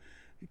to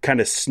kind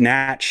of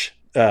snatch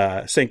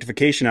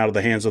sanctification out of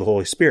the hands of the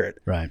Holy Spirit.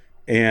 Right.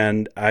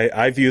 And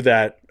I view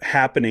that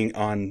happening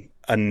on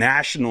a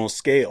national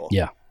scale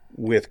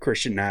with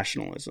Christian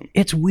nationalism.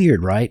 It's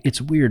weird, right?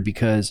 It's weird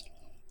because,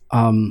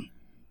 some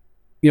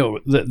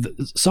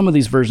of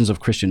these versions of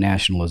Christian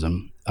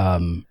nationalism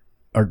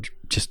are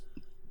just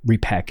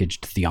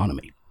repackaged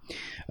theonomy.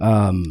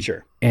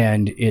 Sure.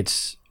 And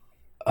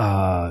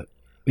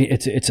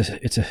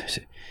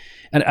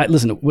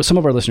listen, some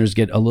of our listeners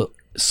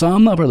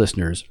some of our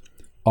listeners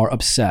are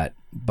upset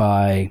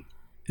by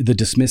the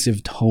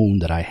dismissive tone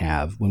that I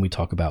have when we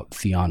talk about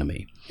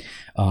theonomy.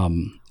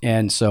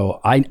 And so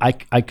I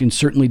can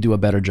certainly do a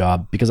better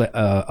job because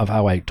of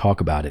how I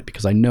talk about it,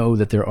 because I know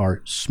that there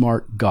are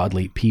smart,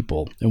 godly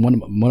people. And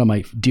one of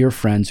my dear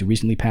friends who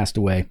recently passed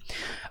away,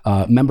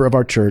 member of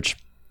our church,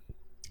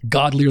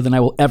 godlier than I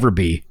will ever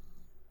be,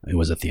 he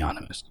was a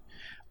theonomist.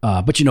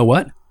 But you know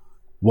what?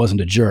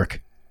 Wasn't a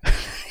jerk.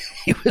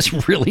 He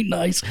was really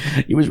nice.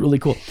 He was really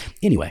cool.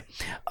 Anyway.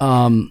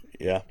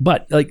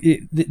 But like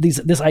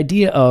this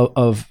idea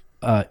of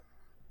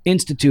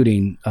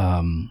instituting,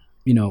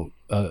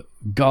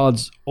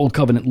 God's old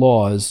covenant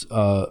laws,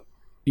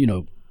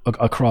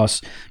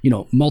 across,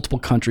 multiple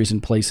countries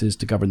and places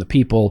to govern the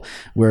people,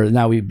 where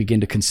now we begin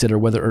to consider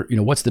whether,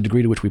 what's the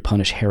degree to which we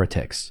punish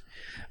heretics.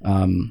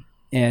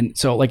 And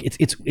so like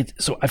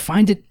so I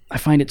find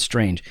it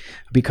strange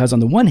because on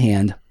the one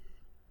hand,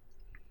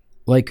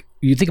 like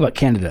you think about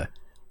Canada,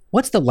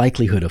 what's the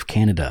likelihood of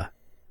Canada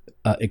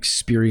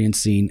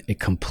experiencing a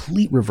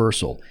complete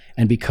reversal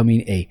and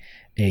becoming a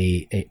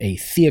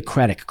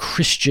theocratic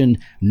Christian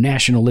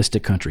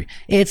nationalistic country?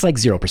 It's like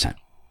 0%.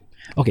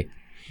 Okay.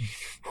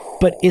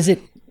 But is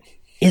it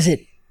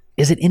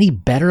any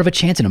better of a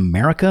chance in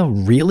America,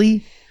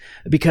 really?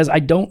 Because I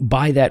don't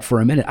buy that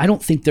for a minute. I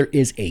don't think there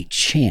is a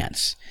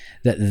chance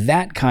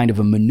that kind of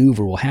a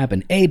maneuver will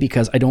happen. A,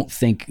 because I don't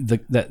think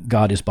that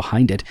God is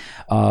behind it.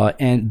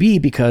 And B,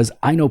 because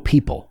I know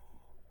people.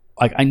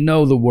 Like I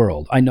know the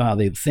world. I know how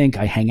they think.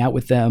 I hang out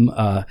with them.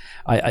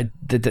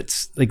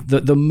 That's like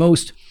the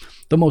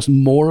most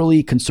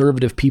morally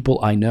conservative people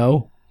I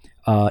know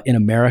in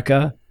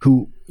America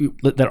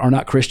that are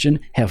not Christian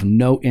have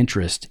no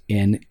interest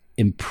in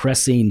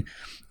impressing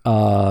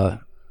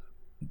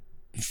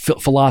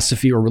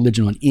philosophy or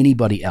religion on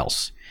anybody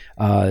else.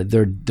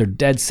 They're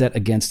dead set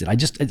against it.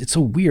 It's so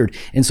weird.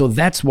 And so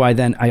that's why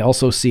then I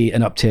also see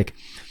an uptick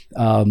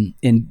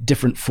in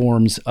different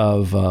forms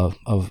of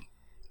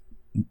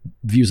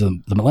views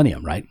of the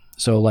millennium, right?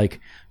 So like,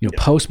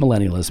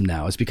 post-millennialism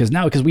now is because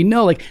we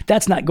know like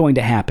that's not going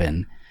to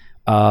happen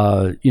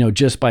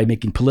just by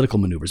making political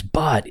maneuvers.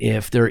 But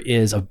if there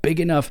is a big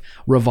enough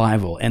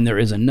revival and there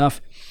is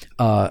enough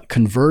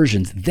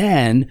conversions,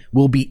 then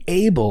we'll be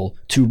able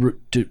to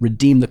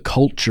redeem the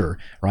culture,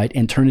 right,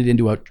 and turn it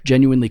into a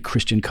genuinely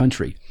Christian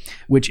country,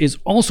 which is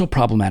also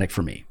problematic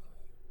for me.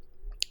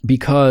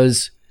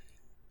 Because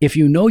if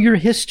you know your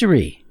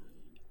history,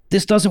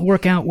 this doesn't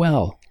work out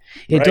well.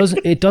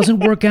 It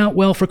doesn't work out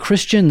well for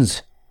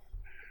Christians,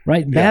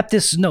 right? Yeah.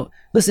 Baptists know.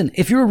 Listen,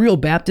 if you're a real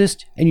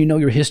Baptist and you know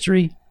your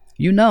history,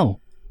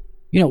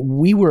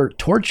 we were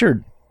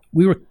tortured.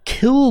 We were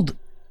killed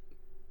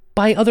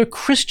by other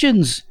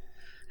Christians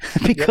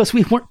because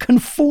we weren't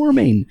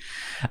conforming.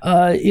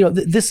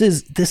 This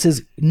is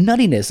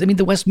nuttiness. I mean,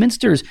 the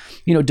Westminsters,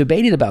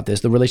 debated about this,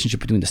 the relationship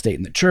between the state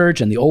and the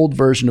church, and the old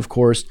version, of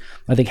course,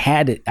 I think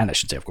had it, and I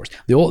should say, of course,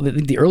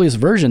 the earliest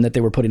version that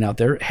they were putting out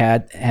there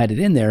had it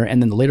in there,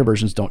 and then the later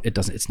versions don't.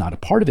 It's not a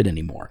part of it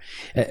anymore.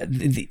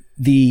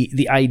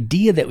 The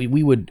idea that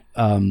we would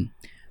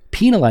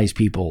penalize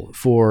people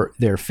for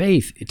their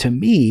faith, to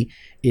me,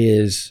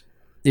 is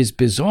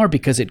bizarre,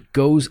 because it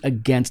goes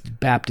against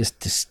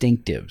Baptist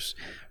distinctives,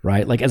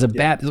 right? Like, as a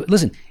Baptist,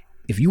 listen,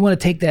 if you want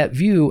to take that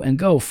view and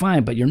go,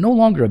 fine, but you're no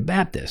longer a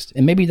Baptist,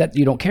 and maybe that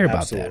you don't care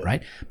about that,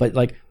 right? But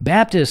like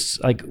Baptists,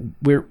 like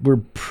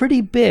we're pretty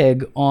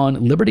big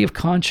on liberty of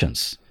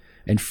conscience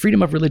and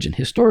freedom of religion.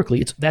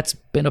 Historically, that's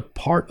been a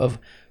part of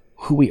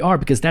who we are,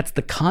 because that's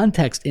the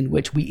context in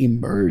which we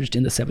emerged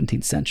in the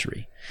 17th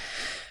century.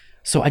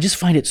 So I just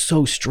find it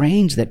so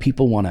strange that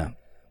people want to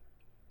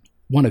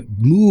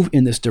move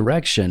in this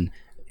direction,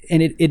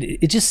 and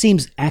it just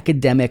seems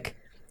academic.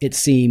 It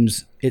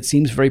seems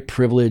very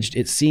privileged.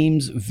 It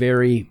seems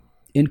very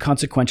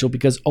inconsequential,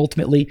 because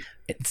ultimately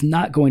it's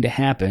not going to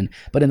happen.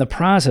 But in the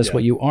process,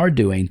 what you are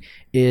doing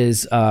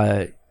is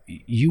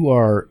you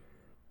are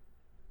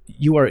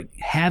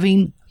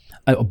having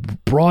a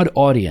broad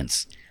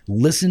audience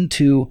listen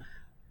to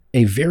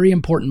a very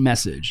important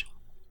message,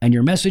 and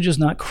your message is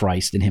not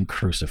Christ and Him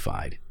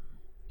crucified.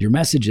 Your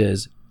message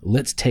is,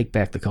 let's take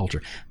back the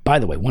culture. By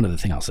the way, one other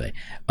thing I'll say.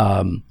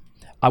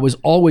 I was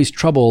always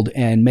troubled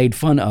and made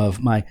fun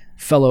of my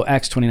fellow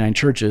Acts 29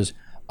 churches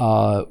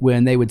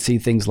when they would see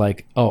things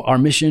like, oh, our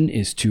mission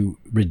is to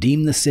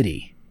redeem the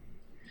city.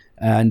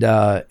 And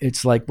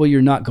it's like, well,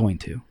 you're not going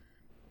to.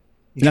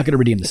 You're not going to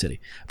redeem the city.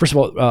 First of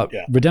all,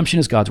 redemption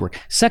is God's work.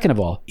 Second of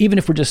all, even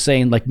if we're just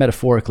saying, like,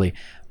 metaphorically,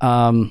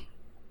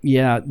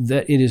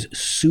 that it is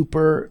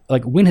super,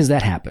 like, when has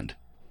that happened?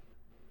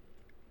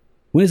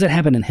 When has that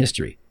happened in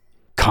history?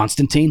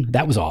 Constantine,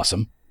 that was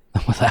awesome.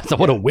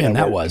 What a win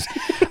that was.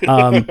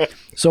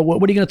 So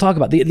what are you going to talk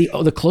about?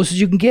 The closest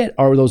you can get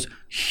are those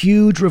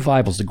huge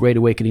revivals, the Great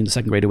Awakening, the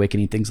Second Great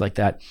Awakening, things like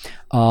that.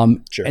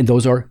 Sure. And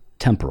those are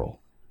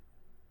temporal.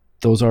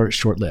 Those are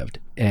short-lived.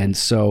 And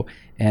so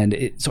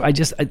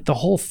the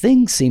whole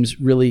thing seems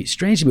really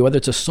strange to me, whether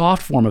it's a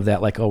soft form of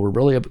that, like, oh, we're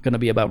really going to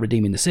be about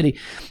redeeming the city,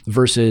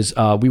 versus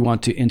we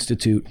want to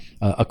institute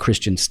a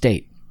Christian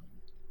state.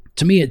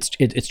 To me,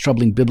 it's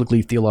troubling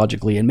biblically,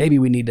 theologically, and maybe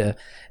we need to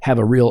have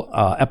a real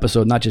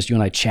episode, not just you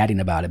and I chatting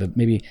about it, but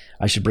maybe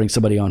I should bring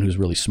somebody on who's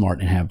really smart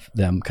and have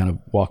them kind of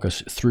walk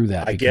us through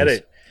that. I get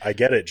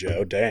it,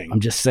 Joe. Dang. I'm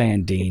just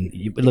saying,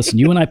 Dean. Listen,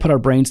 you and I put our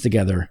brains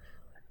together.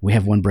 We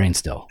have one brain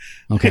still.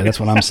 Okay, that's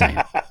what I'm saying.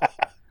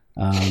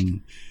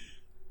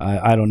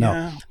 I don't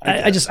know.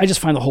 Yeah, I just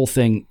find the whole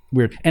thing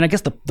weird. And I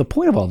guess the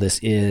point of all this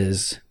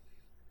is,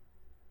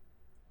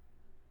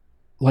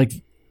 like,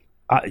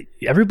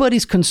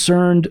 everybody's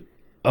concerned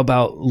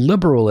about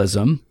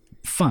liberalism,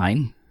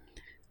 fine,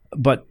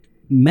 but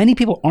many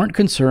people aren't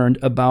concerned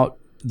about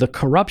the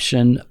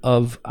corruption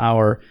of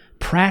our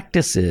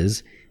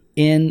practices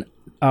in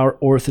our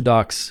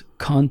Orthodox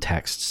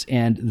contexts,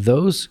 and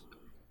those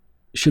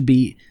should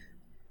be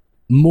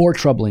more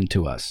troubling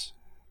to us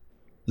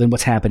than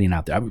what's happening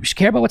out there. We should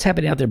care about what's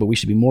happening out there, but we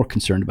should be more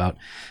concerned about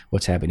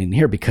what's happening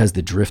here, because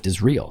the drift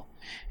is real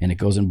and it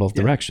goes in both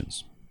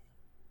directions.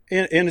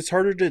 And it's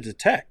harder to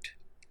detect.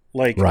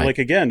 Like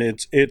again,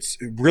 it's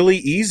really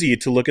easy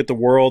to look at the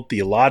world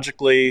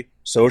theologically,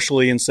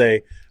 socially, and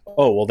say,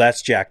 oh, well,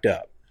 that's jacked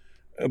up.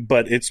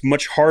 But it's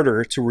much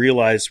harder to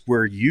realize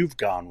where you've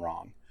gone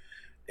wrong.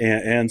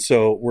 And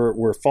so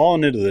we're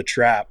falling into the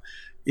trap.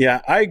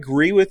 Yeah, I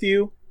agree with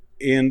you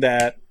in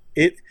that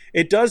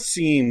it does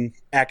seem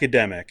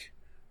academic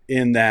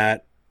in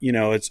that,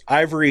 it's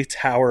ivory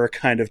tower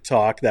kind of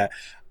talk that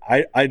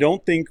I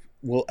don't think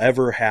we'll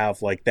ever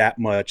have like that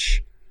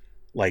much,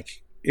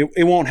 like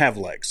it won't have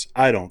legs,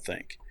 I don't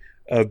think,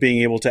 of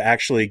being able to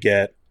actually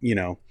get,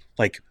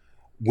 like,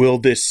 will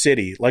this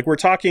city, like we're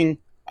talking,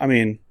 I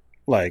mean,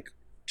 like,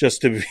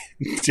 just to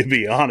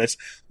be honest,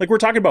 like we're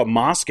talking about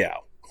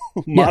Moscow,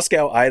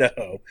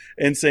 Idaho,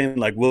 and saying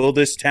like, will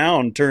this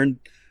town turn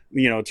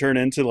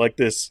into like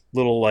this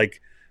little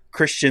like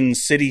Christian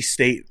city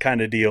state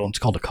kind of deal? It's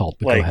called a cult,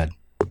 but like, go ahead.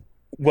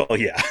 Well,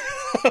 yeah,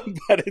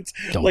 but it's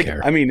don't like, care.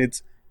 I mean,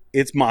 it's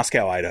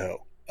Moscow,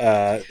 Idaho.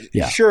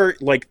 Yeah. Sure,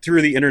 like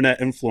through the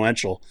internet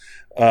influential,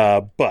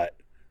 but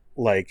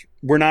like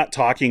we're not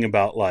talking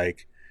about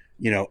like,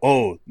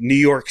 oh, New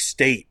York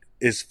State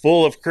is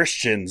full of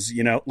Christians,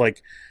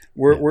 like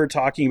we're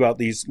talking about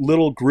these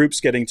little groups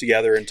getting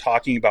together and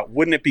talking about,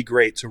 wouldn't it be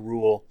great to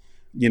rule,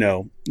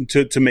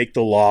 to make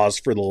the laws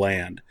for the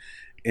land.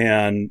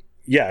 And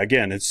yeah,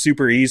 again, it's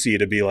super easy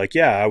to be like,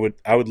 yeah,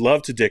 I would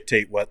love to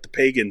dictate what the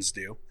pagans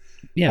do.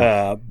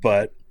 Yeah.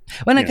 But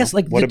well, I guess,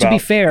 like, to be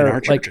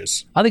fair, like,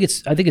 I think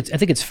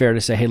it's fair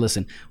to say, hey,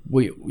 listen,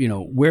 where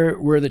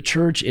the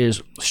church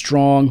is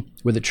strong,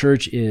 where the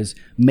church is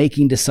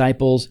making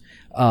disciples,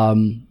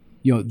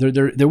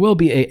 there will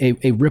be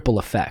a ripple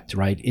effect,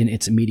 right, in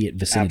its immediate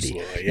vicinity.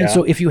 Absolutely, yeah. And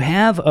so if you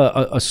have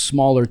a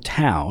smaller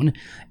town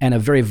and a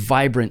very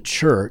vibrant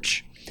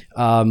church,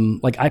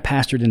 like I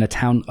pastored in a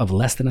town of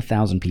less than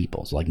 1,000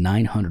 people, so like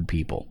 900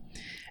 people,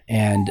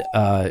 and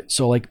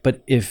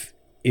but if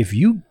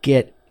you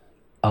get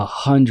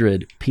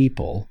 100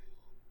 people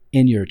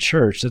in your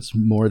church, that's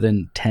more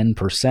than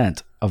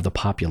 10% of the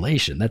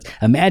population.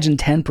 Imagine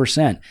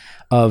 10%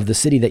 of the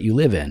city that you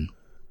live in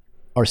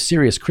are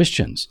serious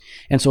Christians,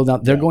 and so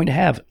they're going to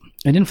have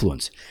an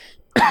influence.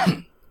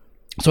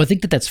 So I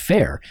think that that's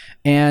fair,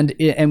 and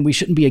we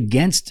shouldn't be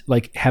against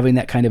like having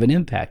that kind of an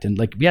impact. And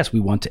like, yes, we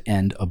want to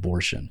end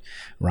abortion,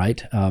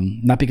 right?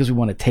 Not because we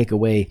want to take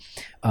away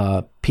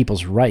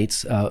people's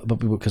rights, but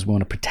because we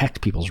want to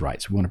protect people's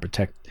rights. We want to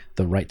protect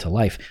the right to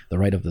life, the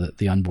right of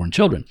the unborn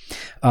children.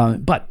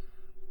 But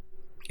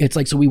it's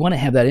like, so we want to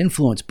have that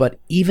influence. But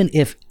even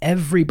if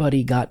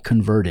everybody got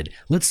converted,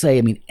 let's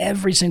say,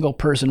 every single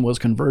person was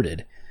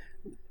converted,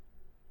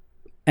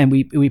 and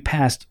we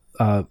passed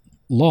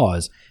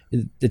laws,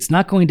 it's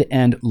not going to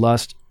end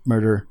lust,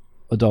 murder,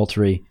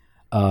 adultery,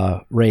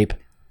 rape,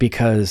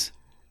 because,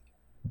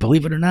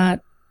 believe it or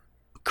not,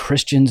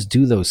 Christians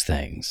do those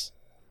things.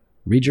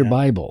 Read your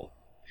Bible.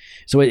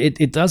 So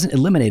it doesn't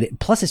eliminate it.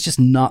 Plus, it's just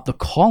not the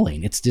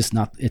calling. It's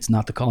not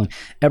the calling.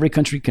 Every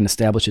country can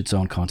establish its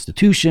own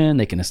constitution.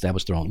 They can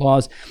establish their own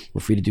laws. We're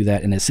free to do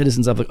that. And as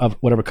citizens of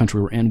whatever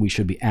country we're in, we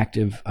should be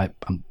active.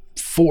 I'm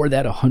for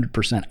that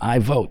 100%. I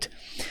vote.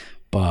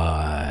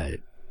 But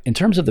in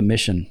terms of the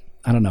mission,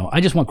 I don't know. I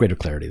just want greater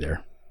clarity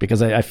there,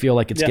 because I feel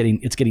like it's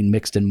getting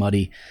mixed and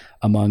muddy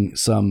among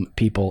some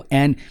people,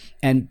 and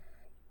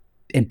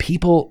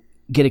people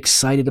get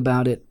excited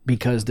about it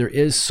because there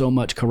is so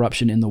much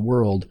corruption in the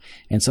world,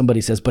 and somebody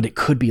says, but it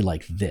could be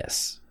like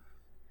this,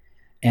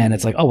 and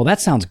it's like, oh well, that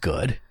sounds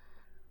good,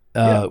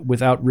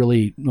 without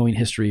really knowing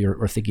history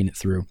or thinking it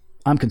through.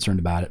 I'm concerned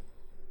about it.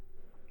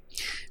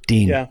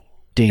 Dean,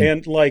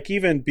 and like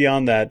even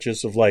beyond that,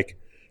 just of like,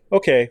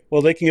 okay,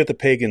 well, they can get the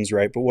pagans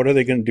right, but what are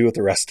they going to do with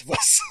the rest of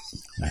us?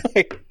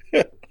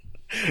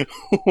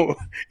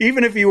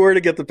 Even if you were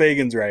to get the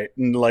pagans right,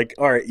 and like,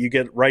 all right, you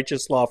get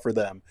righteous law for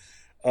them,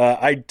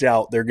 I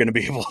doubt they're going to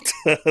be able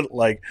to,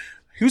 like,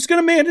 who's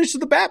going to manage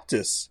the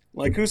Baptists?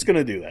 Like, who's going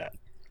to do that?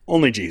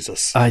 Only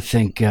Jesus. I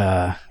think,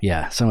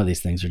 some of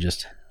these things are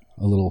just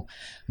a little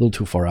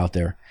too far out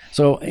there.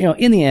 So,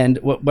 in the end,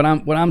 what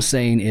I'm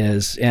saying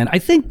is, and I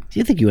think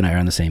you and I are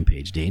on the same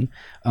page, Dean.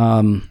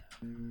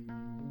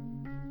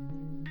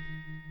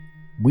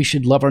 We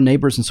should love our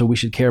neighbors, and so we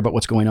should care about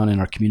what's going on in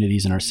our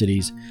communities and our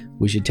cities.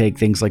 We should take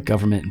things like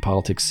government and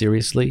politics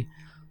seriously,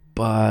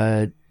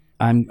 but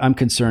I'm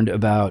concerned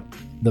about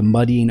the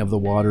muddying of the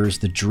waters,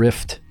 the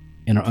drift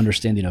in our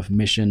understanding of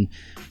mission,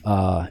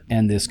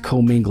 and this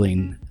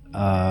commingling,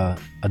 a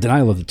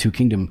denial of the two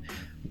kingdom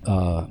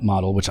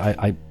model, which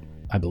I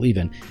believe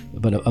in,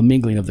 but a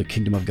mingling of the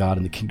kingdom of God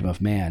and the kingdom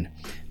of man.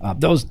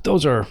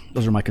 Those are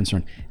my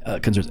concerns.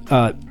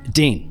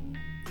 Dean,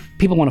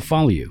 people want to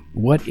follow you.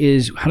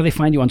 How do they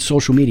find you on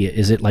social media?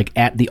 Is it like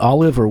at the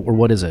Olive, or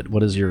what is it?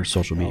 What is your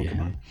social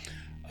media?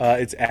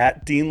 It's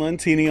at Dean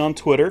Lentini on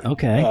Twitter.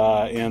 Okay.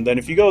 And then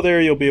if you go there,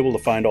 you'll be able to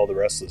find all the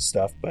rest of the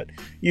stuff. But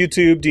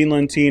YouTube, Dean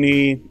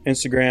Lentini,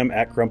 Instagram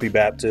at Grumpy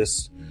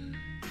Baptist,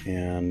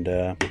 and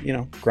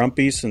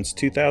grumpy since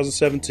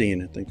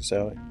 2017. I think is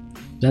how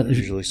I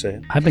usually say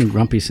it. I've been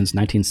grumpy since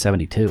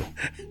 1972.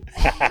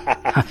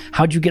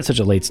 How'd you get such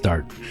a late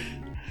start?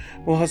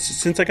 Well,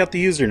 since I got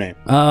the username.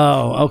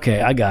 Oh, okay.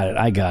 I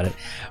got it.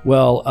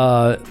 Well,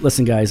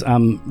 listen, guys,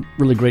 I'm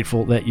really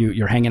grateful that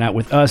you're hanging out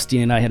with us.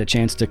 Dean and I had a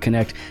chance to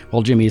connect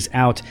while Jimmy is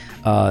out.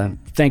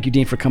 Thank you,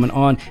 Dean, for coming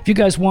on. If you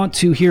guys want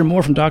to hear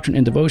more from Doctrine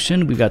and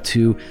Devotion, we've got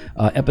 2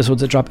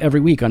 episodes that drop every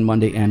week on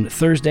Monday and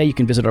Thursday. You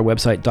can visit our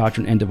website,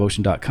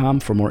 doctrineanddevotion.com,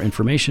 for more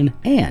information.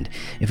 And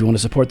if you want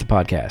to support the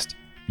podcast,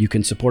 you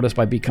can support us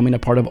by becoming a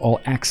part of All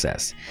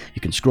Access.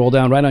 You can scroll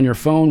down right on your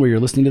phone where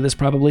you're listening to this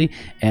probably,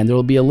 and there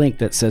will be a link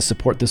that says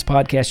support this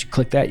podcast. You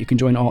click that, you can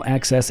join All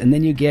Access, and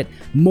then you get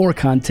more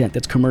content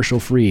that's commercial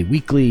free,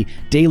 weekly,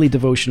 daily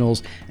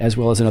devotionals, as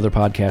well as another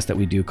podcast that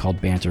we do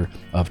called Banter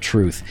of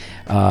Truth.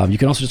 You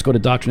can also just go to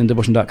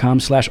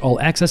doctrineanddevotion.com/all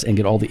access and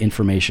get all the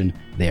information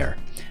there.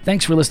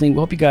 Thanks for listening. We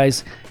hope you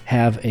guys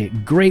have a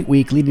great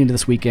week leading into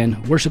this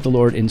weekend. Worship the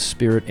Lord in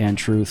spirit and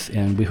truth,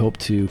 and we hope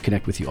to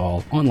connect with you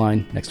all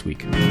online next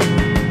week.